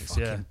cufflinks.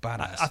 Fucking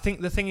badass. I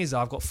think the thing is,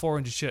 I've got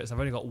 400 shirts. And I've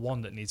only got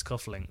one that needs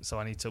cufflinks, so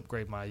I need to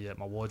upgrade my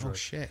wardrobe. Oh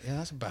shit! Yeah,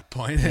 that's a bad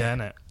point. Yeah,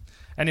 innit?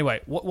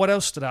 Anyway, what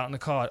else stood out on the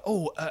card?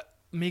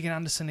 Megan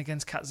Anderson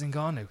against Kat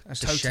Zingano.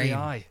 That's totally a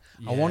shame.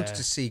 I wanted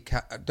to see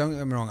Kat. Don't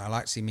get me wrong. I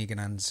like to see Megan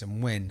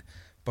Anderson win,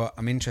 but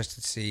I'm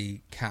interested to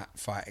see Kat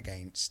fight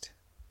against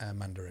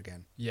Amanda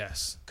again.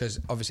 Yes, because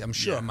obviously I'm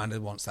sure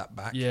Amanda wants that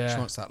back. Yeah, she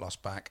wants that loss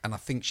back, and I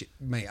think she'd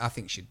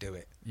do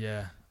it.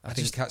 Yeah, I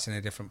think Kat's in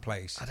a different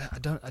place. I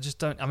just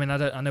don't. I mean,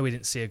 I know we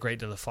didn't see a great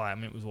deal of fight. I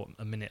mean, it was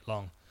a minute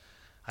long.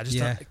 I just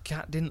don't.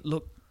 Kat didn't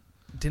look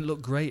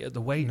great at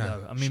the weight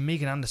though. I mean,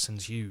 Megan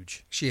Anderson's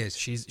huge. She is.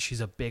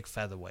 She's a big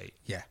featherweight.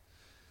 Yeah.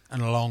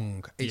 And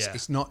long.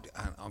 It's not,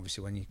 and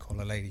obviously when you call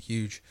a lady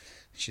huge,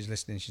 she's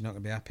listening, she's not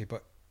going to be happy,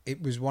 but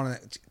it was one of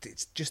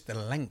it's just the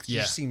length. It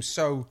just seems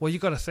so... Well, you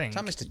got to think...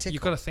 It's like Mr. Tickle. You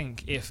got to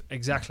think if...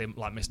 Exactly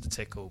like Mr.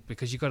 Tickle,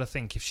 because you got to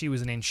think if she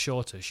was an inch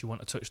shorter, she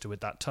wouldn't have touched her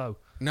with that toe.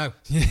 No.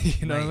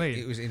 You know what I mean?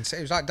 It was insane.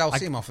 It was like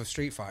Dalsimov of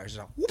Street Fighter. It was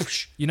like,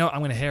 whoosh. You know, I'm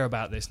going to hear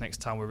about this next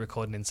time we're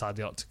recording Inside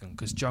the Octagon,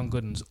 because John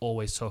Gooden's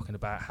always talking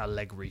about how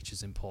leg reach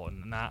is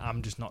important, and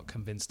I'm just not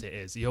convinced it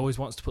is. He always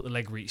wants to put the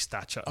leg reach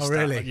stat. Oh,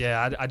 really?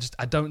 Yeah,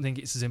 I don't think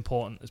it's as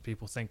important as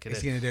people think it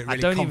is. Going to do it really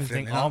I don't even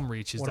think arm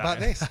reach is what that. What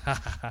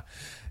about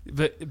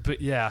this?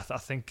 But yeah, I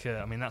think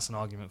I mean that's an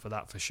argument for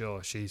that for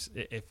sure. She's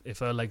if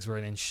her legs were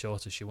an inch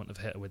shorter, she wouldn't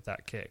have hit her with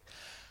that kick.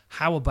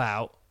 How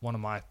about one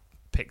of my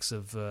picks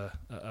of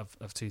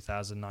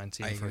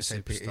 2019 for a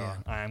superstar?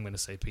 I am going to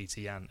say PT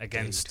Yan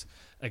against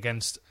a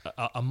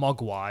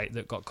Mogwai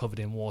that got covered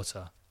in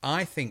water.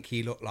 I think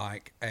he looked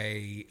like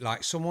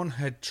someone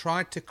had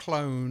tried to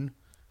clone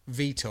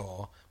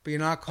Vitor, but you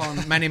know, like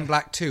on Men in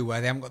Black 2,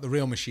 where they haven't got the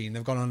real machine,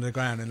 they've gone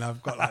underground and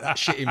they've got like that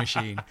shitty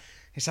machine.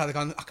 It's like they're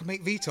going, I can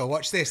make Vitor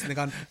watch this. And they're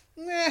going,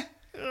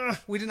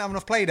 we didn't have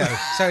enough Play-Doh.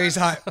 So he's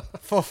like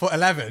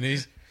 4'11".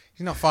 He's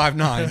not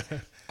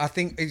 5'9". I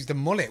think it's the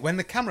mullet. When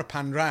the camera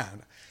panned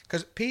round,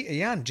 because Peter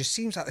Yan just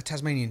seems like the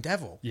Tasmanian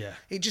devil. Yeah.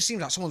 It just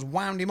seems like someone's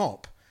wound him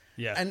up.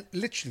 Yeah. And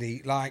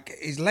literally, like,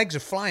 his legs are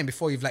flying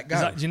before you've let go.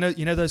 Like, you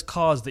know those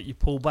cars that you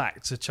pull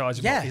back to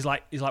charge them up? He's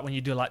like when you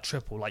do like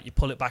triple, like you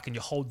pull it back and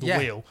you hold the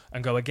wheel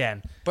and go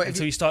again. But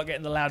until you start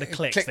getting the louder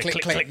clicks.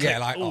 Click. Yeah,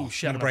 like, oh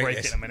shit, I'm going to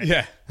break it in a minute.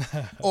 Yeah.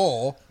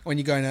 Or when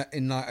you go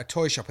in like a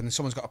toy shop and then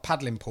someone's got a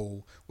paddling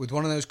pool with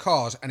one of those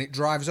cars and it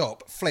drives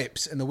up,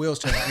 flips, and the wheels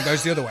turn out and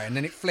goes the other way, and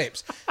then it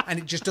flips and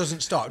it just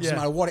doesn't stop. It doesn't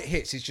matter what it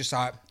hits, it's just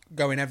like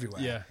going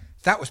everywhere. Yeah.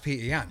 That was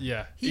Peter Yan.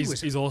 Yeah.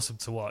 He's awesome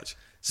to watch.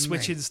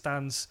 Switching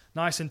stance,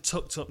 nice and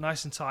tucked up,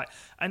 nice and tight.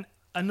 And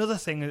another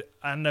thing,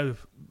 I know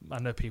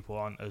people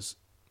aren't as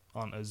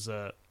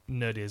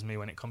nerdy as me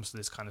when it comes to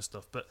this kind of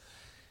stuff, but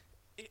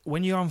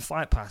when you're on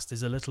Fight Pass,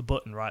 there's a little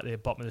button right there at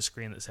the bottom of the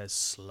screen that says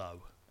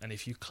slow, and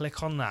if you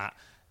click on that,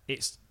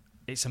 it's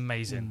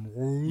amazing.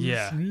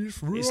 Yeah,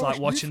 it's like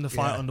watching the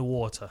fight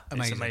underwater.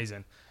 Amazing. It's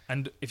amazing.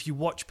 And if you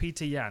watch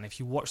Peter Yan, if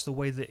you watch the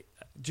way that,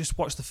 just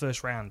watch the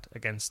first round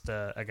against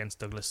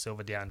Douglas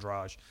Silva de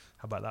Andrade.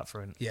 How about that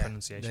for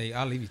pronunciation?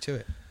 I'll leave you to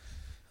it.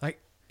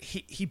 Like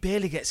he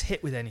barely gets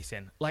hit with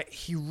anything. Like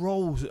he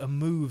rolls and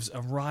moves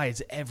and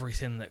rides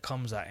everything that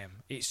comes at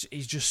him.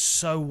 He's just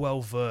so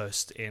well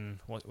versed in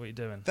what you're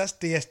doing. That's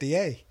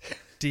DSDA.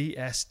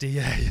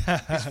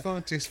 DSDA. It's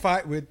fun to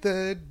fight with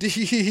the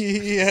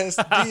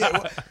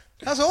DSDA.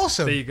 That's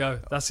awesome. There you go.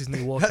 That's his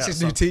new walkout. That's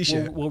his new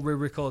T-shirt. We'll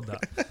re-record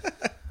that.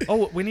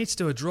 Oh, we need to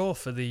do a draw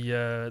for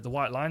the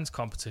White Lines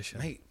competition.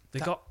 Mate,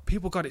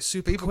 people got it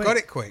super quick. People got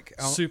it quick.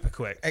 Super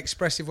quick.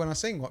 Expressive when I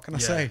sing. What can I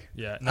say?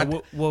 Yeah.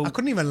 No, I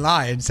couldn't even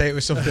lie and say it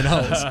was something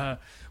else.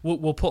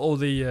 We'll put all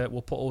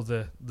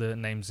the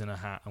names in a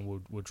hat and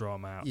we'll draw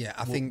them out. Yeah,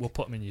 I think we'll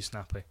put them in you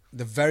snappy.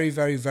 The very,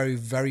 very, very,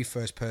 very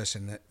first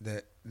person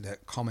that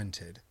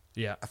commented.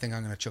 Yeah. I think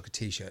I'm going to chuck a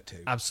T-shirt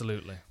to.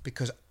 Absolutely.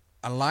 Because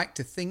I like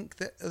to think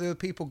that other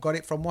people got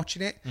it from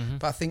watching it, Mm-hmm.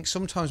 but I think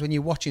sometimes when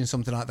you're watching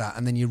something like that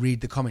and then you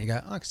read the comment, you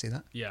go, I can see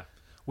that. Yeah.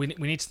 We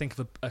need to think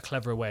of a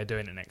clever way of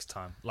doing it next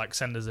time. Like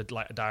send us a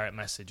direct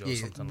message or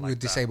something like that.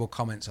 Disable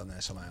comments on there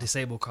somehow.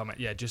 Disable comment,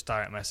 yeah, just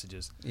direct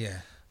messages. Yeah.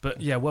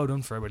 But yeah, well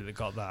done for everybody that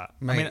got that.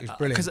 Mate, it was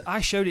brilliant. Because I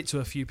showed it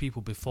to a few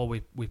people before we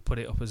put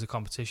it up as a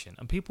competition,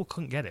 and people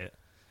couldn't get it.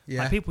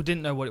 Yeah. Like, people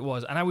didn't know what it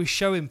was, and I was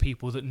showing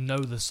people that know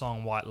the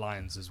song White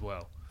Lions as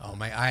well. Oh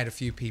mate, I had a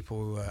few people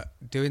who were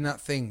doing that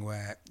thing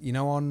where, you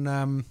know, on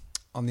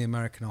The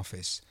American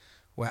Office,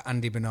 where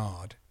Andy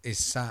Bernard is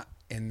sat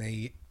in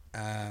the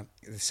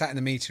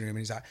meeting room and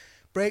he's like,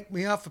 break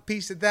me off a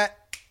piece of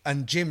that,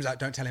 and Jim's like,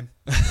 don't tell him.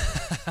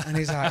 And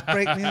he's like,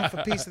 break me off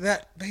a piece of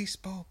that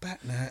baseball bat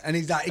now, and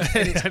he's like,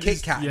 it's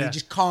Kit Kat, and he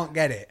just can't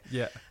get it.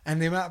 Yeah.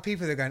 And the amount of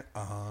people that are going,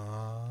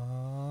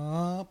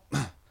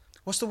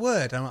 what's the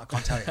word? I'm like, I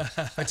can't tell you.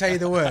 If I tell you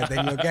the word,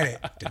 then you'll get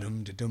it.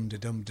 Da-dum, da-dum,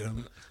 da-dum,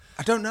 da-dum.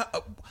 I don't know.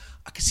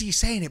 I can see you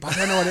saying it, but I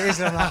don't know what it is.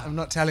 And I'm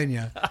not telling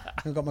you.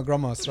 I've got my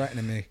grandma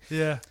threatening me.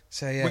 Yeah.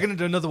 So yeah, we're gonna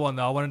do another one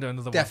though. I want to do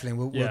another Definitely,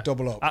 one. we'll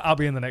double up. I'll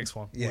be in the next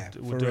one. Yeah,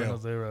 we'll do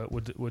another.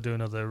 We'll do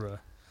another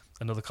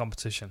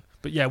competition.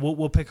 But yeah,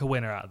 we'll pick a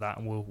winner out of that,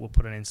 and we'll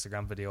put an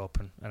Instagram video up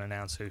and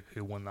announce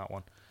who won that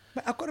one.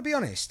 But I've got to be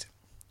honest.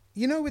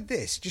 You know, with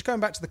this, just going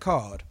back to the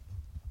card,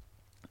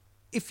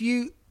 if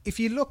you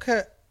look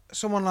at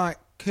someone like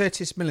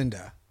Curtis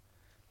Millender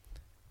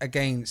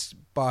against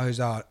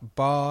Bahadazada,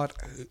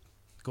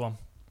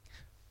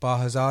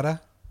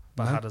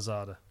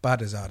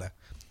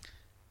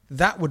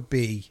 that would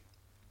be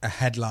a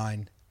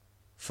headline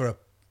for a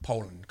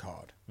Poland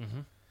card.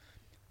 Mm-hmm.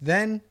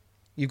 Then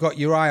you've got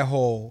Uriah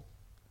Hall.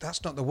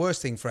 That's not the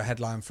worst thing for a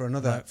headline for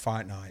another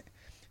fight night.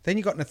 Then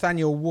you've got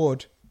Nathaniel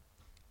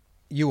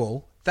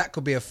Ewell. That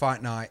could be a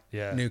fight night.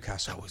 Yeah,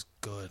 Newcastle. That was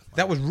good. Man.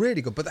 That was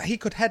really good, but he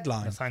could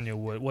headline. Nathaniel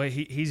Wood. Well,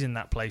 he's in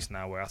that place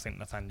now where I think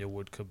Nathaniel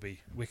Wood could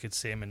be. We could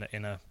see him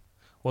in a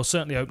well,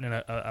 certainly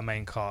opening a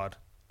main card.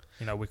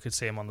 You know, we could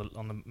see him on the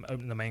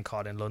opening the main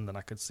card in London.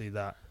 I could see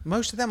that.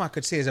 Most of them I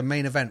could see as a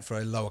main event for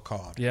a lower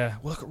card. Yeah.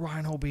 Well, look at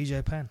Ryan Hall,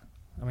 BJ Penn.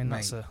 I mean,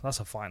 that's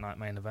a fight night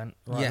main event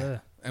right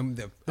there.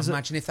 And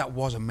imagine if that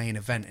was a main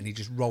event and he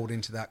just rolled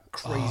into that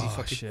crazy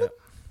fucking shit.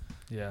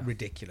 Yeah.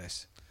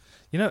 Ridiculous.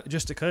 You know, it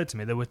just occurred to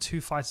me there were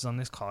two fighters on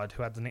this card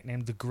who had the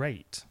nickname The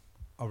Great.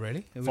 Oh,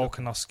 really?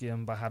 Volkanovski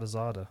and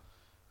Bahadazada.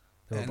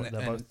 They're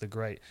both The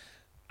Great.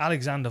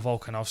 Alexander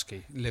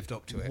Volkanovski lived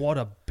up to it. What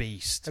a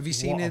beast! Have you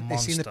seen it? Have you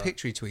seen the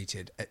picture he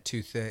tweeted at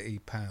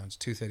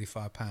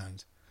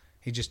 £235?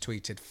 He just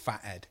tweeted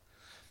 "Fat Ed,"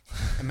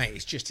 and mate,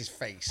 it's just his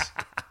face.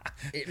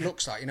 It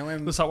looks like, you know,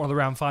 when looks like one of the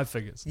round five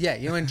figures. Yeah,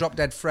 you know when Drop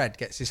Dead Fred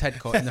gets his head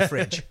caught in the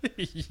fridge.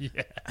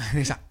 Yeah, and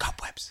he's like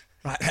cobwebs.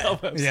 Right.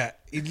 Cobwebs. Yeah,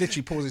 he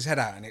literally pulls his head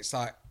out, and it's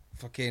like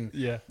fucking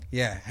yeah.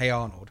 Hey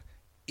Arnold,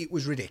 it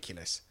was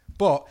ridiculous,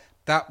 but.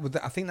 I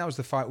think that was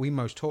the fight we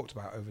most talked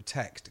about over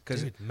text.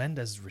 Cause dude,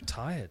 Mendes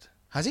retired.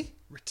 Has he?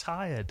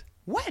 Retired.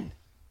 When?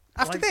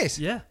 After this?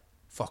 Yeah.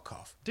 Fuck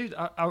off. Dude,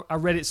 I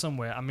read it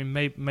somewhere. I mean,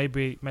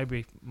 maybe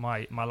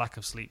my lack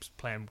of sleep's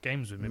playing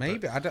games with me.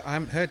 Maybe. I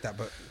haven't heard that,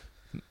 but...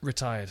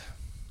 Retired.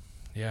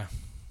 Yeah.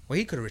 Well,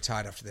 he could have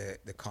retired after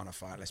the Conor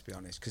fight, let's be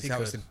honest, because that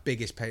was the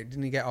biggest pay.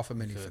 Didn't he get off $1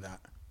 million for that?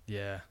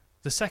 Yeah.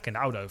 The second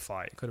Aldo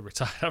fight, could have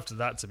retired after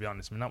that, to be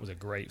honest. I mean, that was a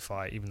great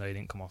fight, even though he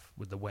didn't come off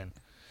with the win.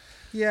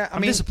 Yeah,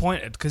 I'm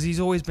disappointed because he's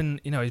always been,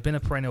 he's been a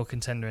perennial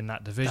contender in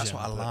that division. That's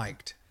what I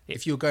liked.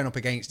 If you were going up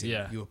against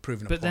him, you were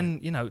proving a point. But then,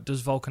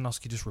 does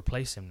Volkanovski just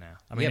replace him now?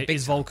 I mean,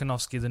 is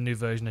Volkanovski the new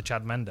version of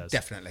Chad Mendes?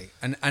 Definitely.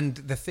 And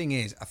the thing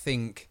is, I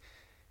think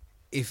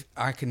if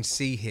I can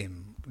see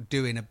him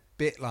doing a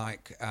bit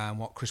like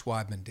what Chris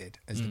Weidman did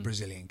as the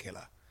Brazilian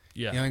killer.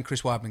 Yeah. When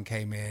Chris Weidman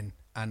came in,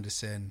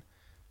 Anderson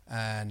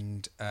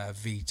and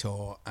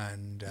Vitor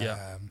and...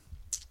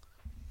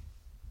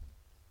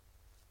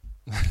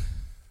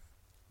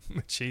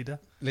 Machida?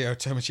 Leo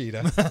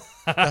Machida.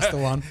 That's the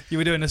one. You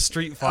were doing a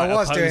street fight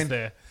pose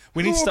there.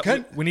 We need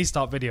to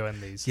start videoing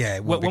these. Yeah,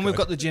 when we've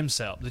got the gym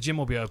set up, the gym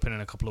will be open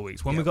in a couple of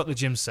weeks. When we've got the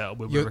gym set up,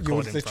 we'll be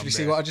recording. You'll literally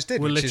see what I just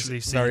did. We'll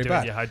literally see you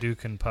doing your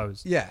Hadouken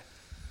pose. Yeah,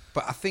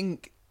 but I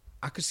think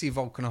I could see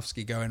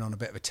Volkanovski going on a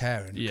bit of a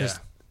tear. Because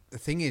the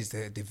thing is,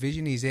 the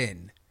division he's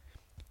in,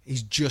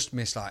 he's just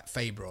missed like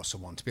Faber or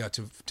someone to be able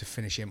to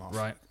finish him off,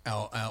 right?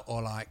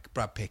 Or like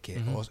Brad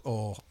Pickett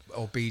or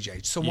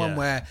BJ, someone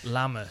where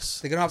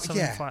Lamas. They're gonna have.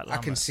 Yeah, I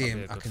can see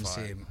him. I can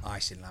see him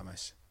icing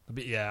Lamas.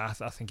 But yeah,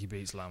 I think he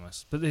beats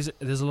Lamas. But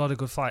there's a lot of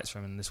good fights for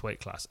him in this weight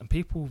class, and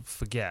people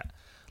forget.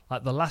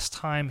 Like the last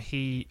time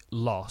he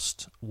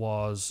lost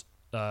was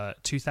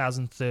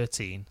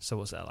 2013. So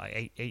what's that,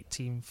 like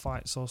 18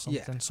 fights or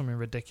something? Something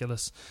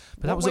ridiculous.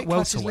 But that was at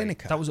welterweight.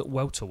 That was at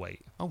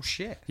welterweight. Oh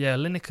shit. Yeah,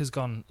 Lineker's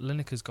gone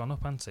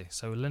up, hasn't he?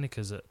 So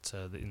Lineker's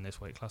in this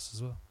weight class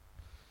as well.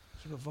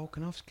 Yeah, but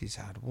Volkanovski's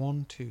had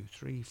 1, 2,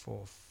 3,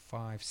 4,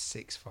 5,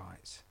 6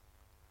 fights.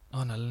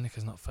 Oh no,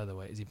 Lineker's not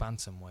featherweight. Is he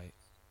bantamweight?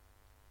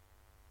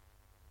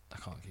 I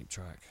can't keep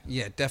track.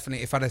 Yeah,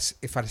 definitely. If I'd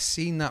have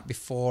seen that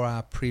before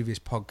our previous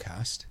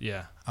podcast,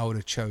 I would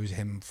have chose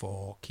him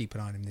for keep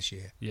an eye on him this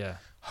year. Yeah,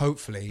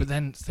 hopefully. But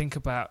then think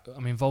about,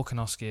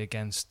 Volkanovski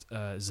against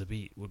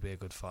Zabit would be a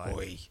good fight.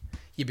 Boy,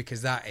 yeah,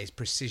 because that is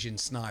precision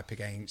snipe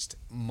against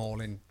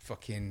mauling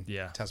fucking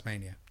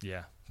Tasmania.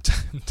 Yeah,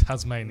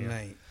 Tasmania.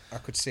 Mate, I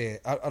could see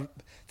it.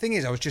 Thing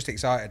is, I was just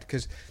excited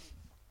because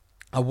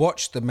I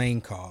watched the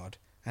main card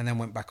and then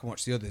went back and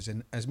watched the others,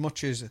 and as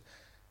much as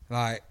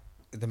like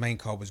the main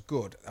card was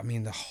good, I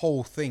mean the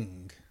whole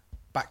thing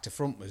back to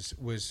front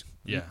was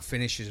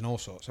finishes and all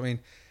sorts. I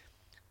mean,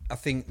 I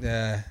think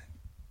the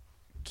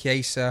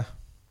Chiesa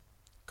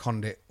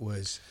Condit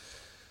was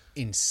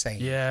insane.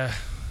 Yeah,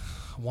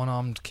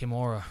 one-armed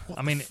Kimura.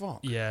 What the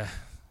fuck? Yeah,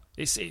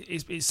 it's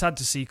sad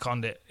to see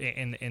Condit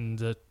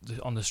in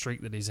on the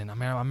streak that he's in. I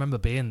mean, I remember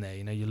being there.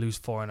 You lose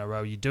 4 in a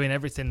row. You're doing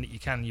everything that you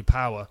can in your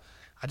power.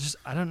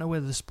 I don't know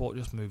whether the sport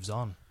just moves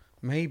on.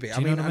 Maybe.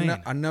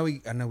 I know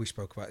we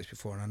spoke about this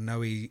before, and I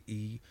know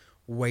he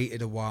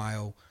waited a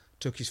while,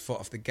 took his foot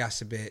off the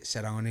gas a bit,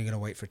 said, I'm only going to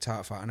wait for a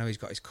title fight. I know he's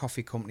got his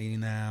coffee company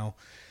now,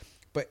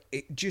 but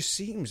it just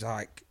seems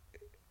like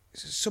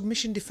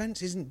submission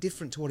defense isn't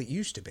different to what it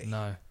used to be.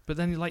 No. But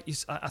then,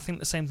 I think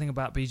the same thing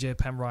about BJ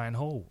Penn, Ryan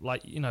Hall.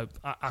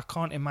 I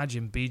can't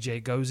imagine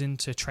BJ goes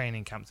into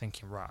training camp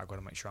thinking, right, I've got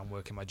to make sure I'm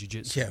working my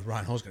jiu-jitsu. Yeah,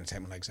 Ryan Hall's going to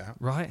take my legs out.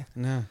 Right?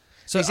 No.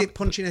 So is it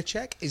punching a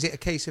check? Is it a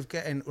case of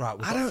getting, right,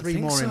 we've got 3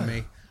 more in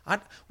me?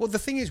 Well, the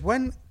thing is,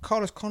 when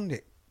Carlos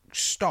Condit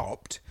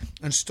stopped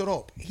and stood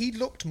up, he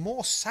looked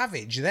more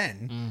savage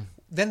then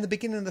than the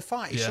beginning of the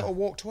fight. He sort of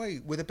walked away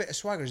with a bit of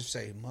swagger as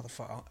say,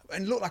 motherfucker,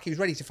 and looked like he was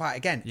ready to fight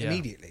again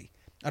immediately.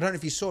 I don't know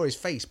if you saw his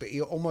face, but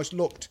he almost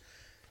looked...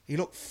 He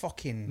looked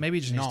fucking... Maybe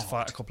he just needs to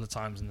fight a couple of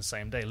times in the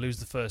same day. Lose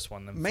the first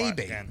one, then fight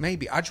again.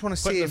 Maybe. I just want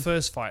to see him... the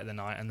first fight of the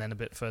night and then a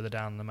bit further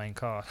down the main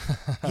card.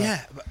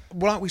 Yeah.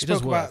 Well, like we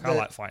spoke about... I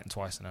like fighting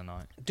twice in a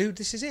night. Dude,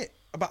 this is it.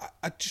 But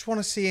I just want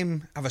to see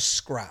him have a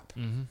scrap.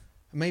 Mm-hmm.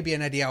 Maybe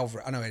an Eddie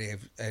Alvarez. I know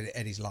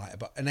Eddie's lighter,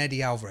 but an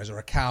Eddie Alvarez or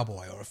a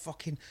Cowboy or a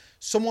fucking...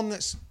 Someone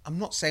that's... I'm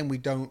not saying we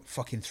don't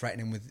fucking threaten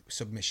him with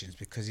submissions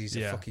because he's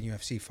a fucking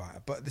UFC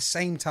fighter. But at the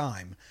same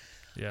time...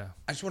 Yeah,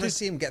 I just want to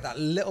see him get that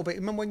little bit.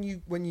 Remember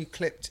when you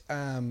clipped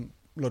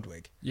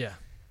Ludwig? Yeah,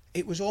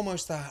 it was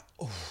almost that.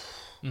 Oh,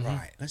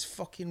 right, let's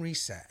fucking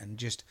reset and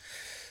just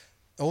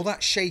all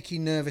that shaky,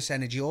 nervous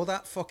energy, all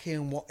that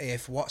fucking what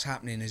if, what's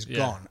happening is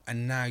gone,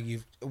 and now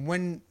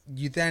when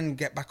you then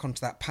get back onto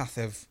that path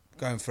of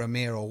going for a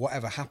mirror or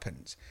whatever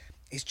happens,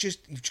 it's just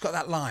you've just got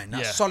that line,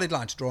 that solid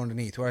line to draw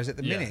underneath. Whereas at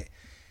the minute,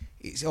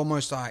 it's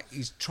almost like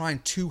he's trying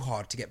too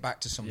hard to get back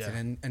to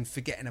something and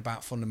forgetting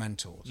about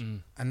fundamentals.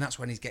 And that's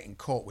when he's getting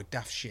caught with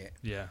daft shit.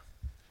 Yeah.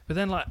 But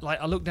then, like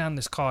I look down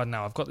this card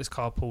now, I've got this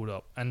card pulled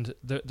up, and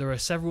there are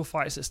several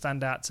fights that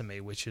stand out to me,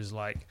 which is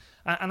like...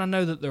 And I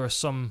know that there are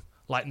some,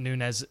 like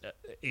Nunes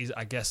is,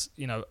 I guess,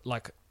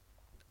 like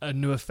a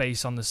newer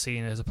face on the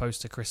scene as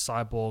opposed to Chris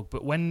Cyborg.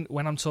 But when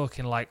I'm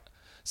talking like...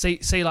 Say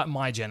like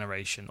my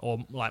generation,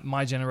 or like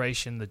my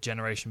generation, the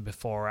generation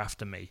before or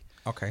after me.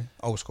 Okay,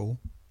 old school.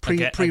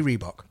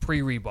 Pre-Reebok.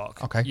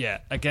 Pre-Reebok. Okay. Yeah,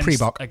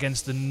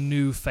 against the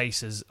new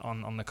faces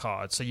on the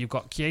card. So you've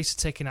got Chiesa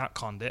taking out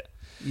Condit.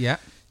 Yeah.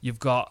 You've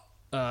got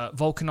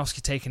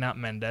Volkanovski taking out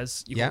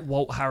Mendes. You've got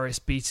Walt Harris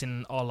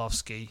beating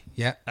Orlovsky.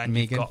 Yeah. And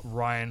Megan. you've got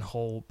Ryan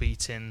Hall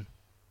beating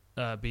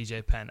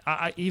BJ Penn.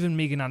 Even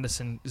Megan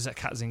Anderson is at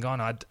Kat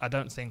Zingano. I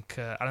don't think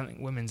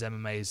women's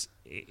MMA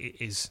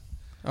is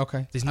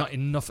okay. There's not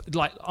enough.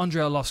 Like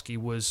Andrei Orlovsky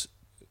was,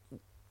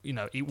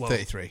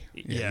 33.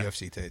 Yeah,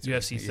 UFC 33.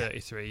 UFC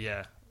 33.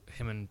 Yeah,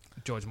 him and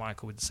George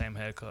Michael with the same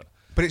haircut.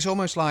 But it's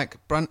almost like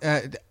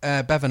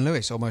Bevan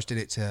Lewis almost did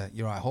it to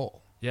Uriah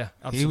Hall. Yeah,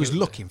 absolutely. He was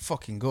looking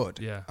fucking good.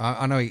 Yeah,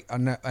 I know,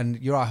 and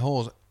Uriah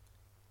Hall,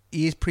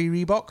 he is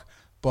pre-Reebok,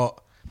 but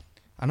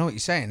I know what you're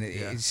saying.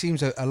 It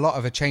seems a lot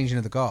of a changing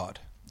of the guard.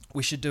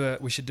 We should do a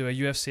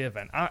UFC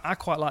event. I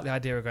quite like the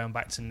idea of going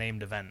back to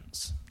named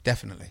events.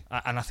 Definitely.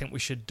 And I think we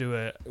should do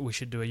a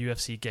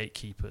UFC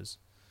Gatekeepers.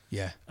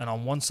 Yeah. And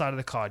on one side of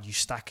the card, you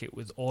stack it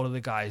with all of the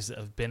guys that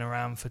have been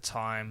around for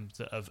time,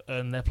 that have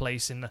earned their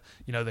place in the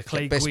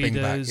Clay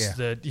Guidas,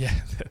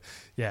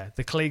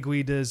 the Clay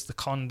Guidas, the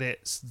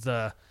Condits,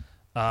 the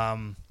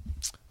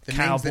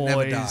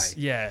Cowboys,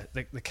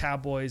 the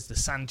Cowboys, the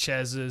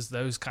Sanchez's,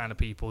 those kind of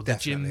people,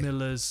 Definitely. The Jim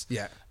Millers.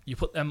 Yeah. You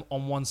put them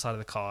on one side of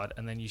the card,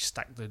 and then you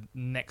stack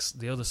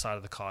the other side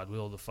of the card with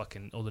all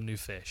the new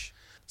fish.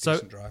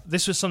 So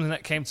this was something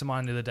that came to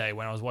mind the other day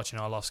when I was watching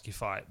Orlovsky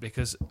fight,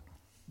 because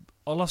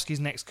Orlovsky's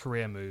next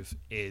career move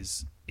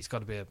is he's got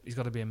to be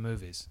in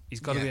movies. He's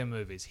got to be in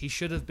movies. He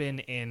should have been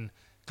in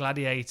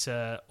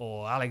Gladiator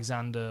or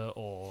Alexander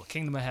or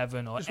Kingdom of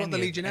Heaven or. That's what the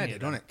Legionnaire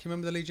did, wasn't it? Can you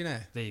remember the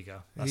Legionnaire? There you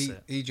go. That's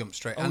it. He jumped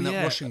straight. And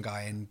that Russian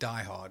guy in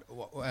Die Hard,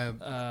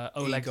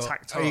 Oleg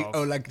Taktarov.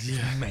 Oleg,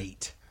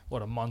 mate.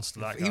 What a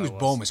monster that guy was. He was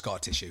born with scar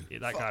tissue.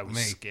 That guy was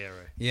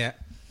scary. Yeah.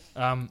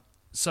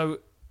 So,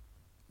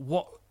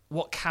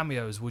 what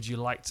cameos would you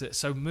like to...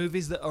 So,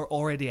 movies that are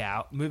already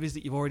out, movies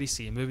that you've already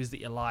seen, movies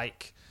that you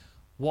like,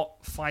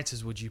 what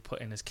fighters would you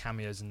put in as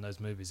cameos in those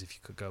movies if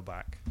you could go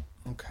back?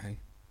 Okay.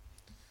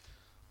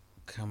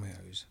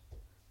 Cameos.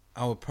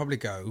 I would probably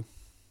go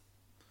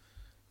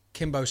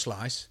Kimbo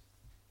Slice.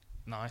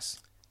 Nice.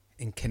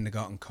 In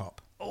Kindergarten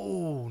Cop.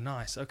 Oh,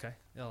 nice. Okay.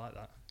 Yeah, I like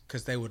that.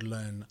 Because they would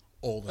learn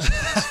all the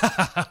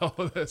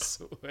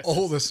swears.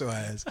 All the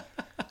swears.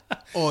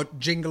 Or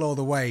Jingle All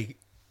the Way.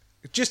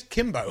 Just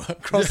Kimbo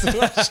across the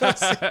way.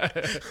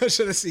 I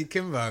should have seen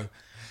Kimbo.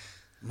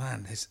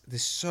 Man,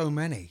 there's so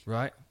many.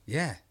 Right?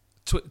 Yeah.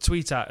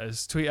 Tweet at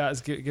us.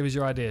 Give us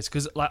your ideas.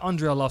 Because like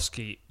Andrei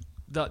Orlovsky,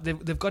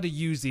 they've got to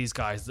use these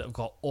guys that have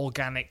got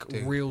organic,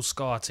 real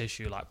scar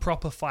tissue, like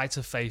proper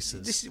fighter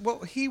faces. This is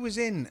what he was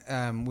in.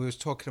 We was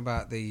talking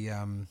about the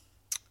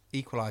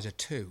Equalizer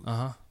 2.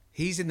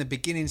 He's in the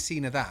beginning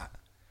scene of that,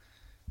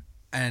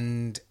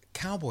 and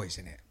Cowboy's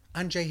in it,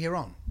 and Jay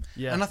Hiron.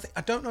 Yeah. And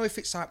I don't know if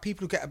it's like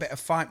people who get a bit of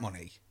fight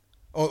money,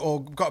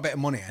 or got a bit of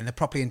money and they're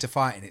properly into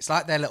fighting. It's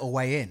like their little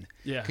way in.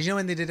 Yeah. Because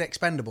when they did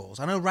Expendables,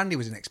 I know Randy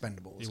was in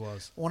Expendables. He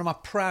was. One of my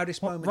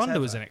proudest moments Ronda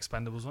ever. was in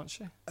Expendables, wasn't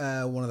she?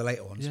 One of the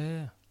later ones.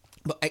 Yeah.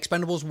 But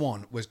Expendables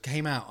 1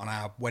 came out on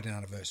our wedding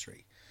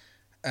anniversary.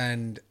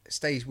 And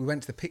we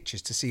went to the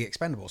pictures to see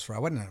Expendables for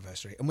our wedding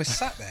anniversary. And we're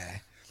sat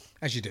there,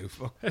 as you do,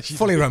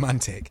 fully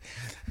romantic.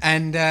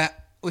 And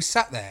we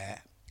sat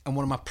there, and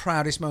one of my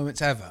proudest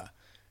moments ever,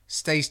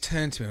 Stace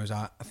turned to me and was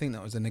like, I think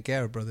that was the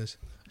Nogueira brothers.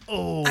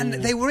 Oh. And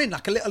they were in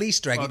like a little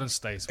Easter egg. Well done,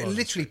 Stace. It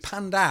literally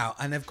panned out,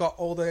 and they've got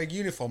all the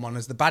uniform on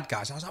as the bad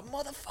guys. I was like,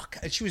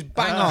 motherfucker. And she was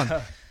bang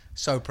on.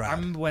 So proud. I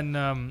remember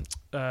when,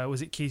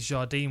 was it Keith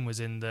Jardine was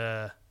in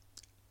the...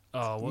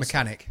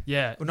 Mechanic.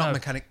 Yeah. Well, not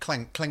Mechanic,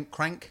 Crank.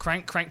 Crank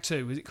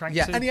 2. Was it Crank 2?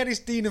 Yeah, and he had his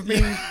Dean of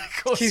Mean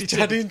Keith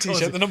Jardine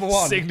t-shirt, the number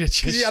 1.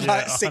 Signature. He had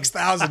like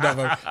 6,000 of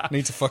them.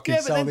 Need to fucking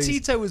sell these. Yeah, but then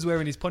Tito was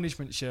wearing his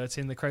punishment shirt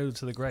in the Cradle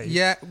to the Grave.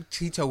 Yeah,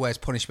 Tito wears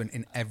punishment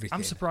in everything.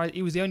 I'm surprised.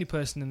 He was the only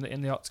person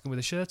in the octagon with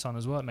a shirt on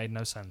as well. It made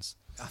no sense.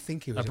 I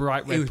think he was a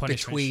bright red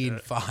punishment between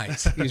shirt.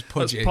 fights. He was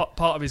pudgy. That's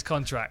part of his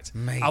contract.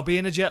 Mate. I'll be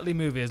in a Jet Li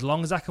movie as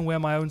long as I can wear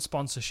my own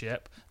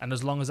sponsorship and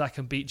as long as I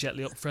can beat Jet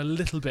Li up for a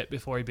little bit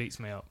before he beats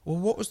me up. Well,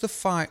 what was the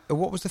fight?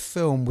 What was the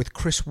film with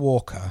Chris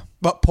Walker,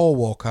 but Paul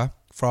Walker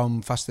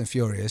from Fast and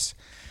Furious,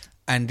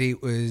 and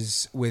it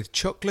was with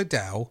Chuck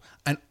Liddell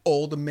and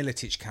all the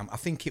Militich camp. I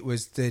think it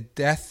was The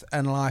Death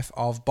and Life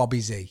of Bobby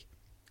Z.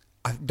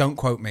 Don't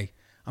quote me.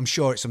 I'm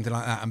sure it's something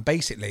like that. And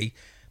basically,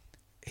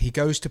 he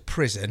goes to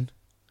prison.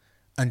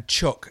 And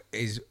Chuck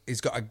is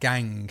got a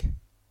gang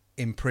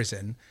in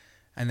prison,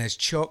 and there's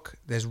Chuck,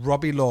 there's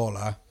Robbie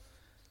Lawler,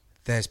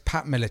 there's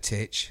Pat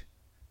Militich,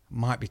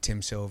 might be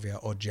Tim Sylvia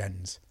or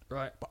Jens,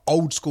 right? But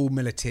old school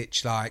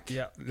Militich, like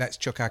let's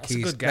chuck our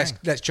keys,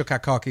 let's chuck our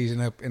car keys in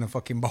a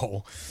fucking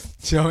bowl.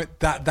 Do you know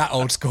that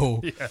old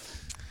school? Yeah.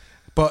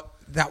 But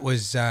that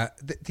was the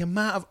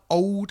amount of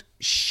old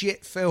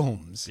shit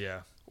films,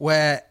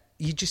 where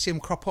you just see them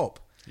crop up.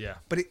 Yeah,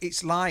 but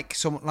it's like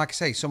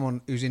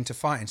someone who's into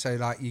fighting. So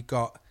like you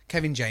got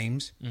Kevin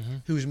James,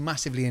 who's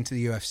massively into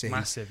the UFC.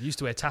 Massive. Used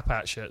to wear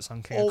tap-out shirts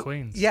on King of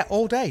Queens. Yeah,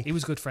 all day. He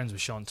was good friends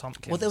with Sean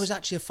Tompkins. Well, there was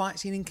actually a fight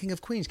scene in King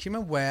of Queens. Can you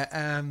remember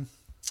where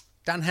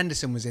Dan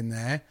Henderson was in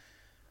there.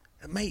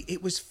 Mate,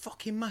 it was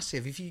fucking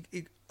massive.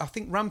 I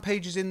think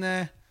Rampage is in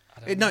there.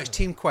 No, it's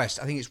Team Quest.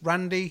 I think it's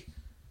Randy.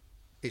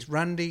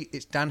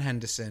 It's Dan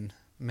Henderson,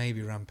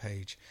 maybe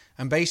Rampage.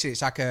 And basically,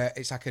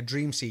 it's like a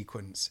dream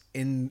sequence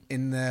in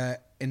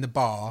the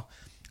bar,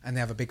 and they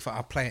have a big fight.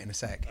 I'll play it in a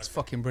sec. It's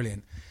fucking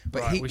brilliant.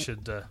 But we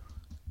should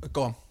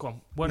go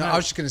on. Well, no, I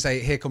was just going to say,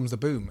 Here Comes the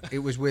Boom. It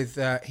was with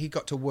he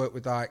got to work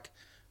with like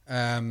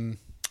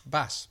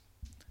Bass.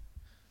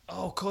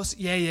 Oh, of course.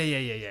 Yeah.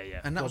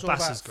 And that was all Bass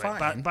about is great.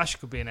 fighting. Bash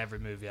could be in every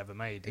movie ever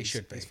made. He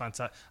should be. He's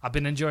fantastic. I've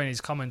been enjoying his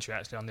commentary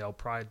actually on the old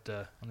Pride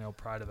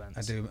events.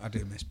 I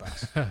do miss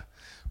Bass.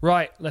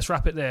 Right, let's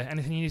wrap it there.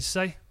 Anything you need to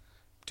say?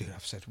 Dude,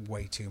 I've said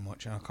way too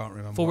much and I can't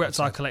remember.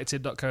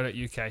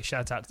 FullReptileCollective.co.uk.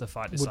 Shout out to the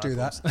Fight Disciples. We'll do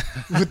that.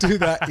 We'll do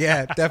that.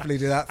 Yeah, definitely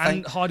do that.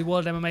 And Hardy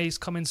World MMA is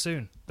coming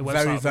soon. The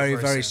website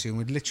very soon.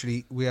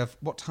 We have.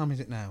 What time is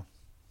it now?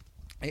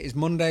 It is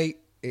Monday.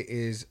 It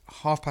is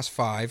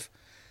 5:30.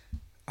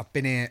 I've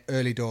been here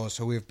early doors,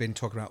 so we've been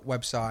talking about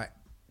website,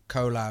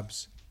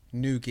 collabs,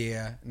 new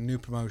gear, new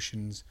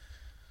promotions.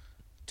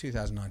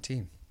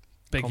 2019.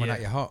 Big coming year.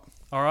 at you hot.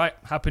 All right.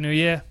 Happy New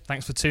Year.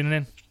 Thanks for tuning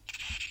in.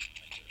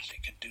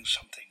 It can do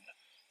something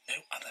no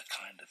other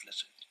kind of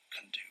lizard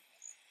can do.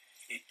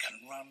 It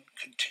can run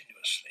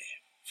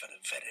continuously for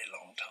a very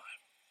long time,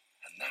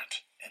 and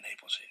that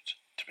enables it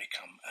to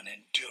become an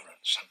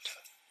endurance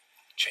hunter,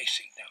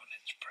 chasing down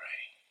its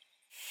prey.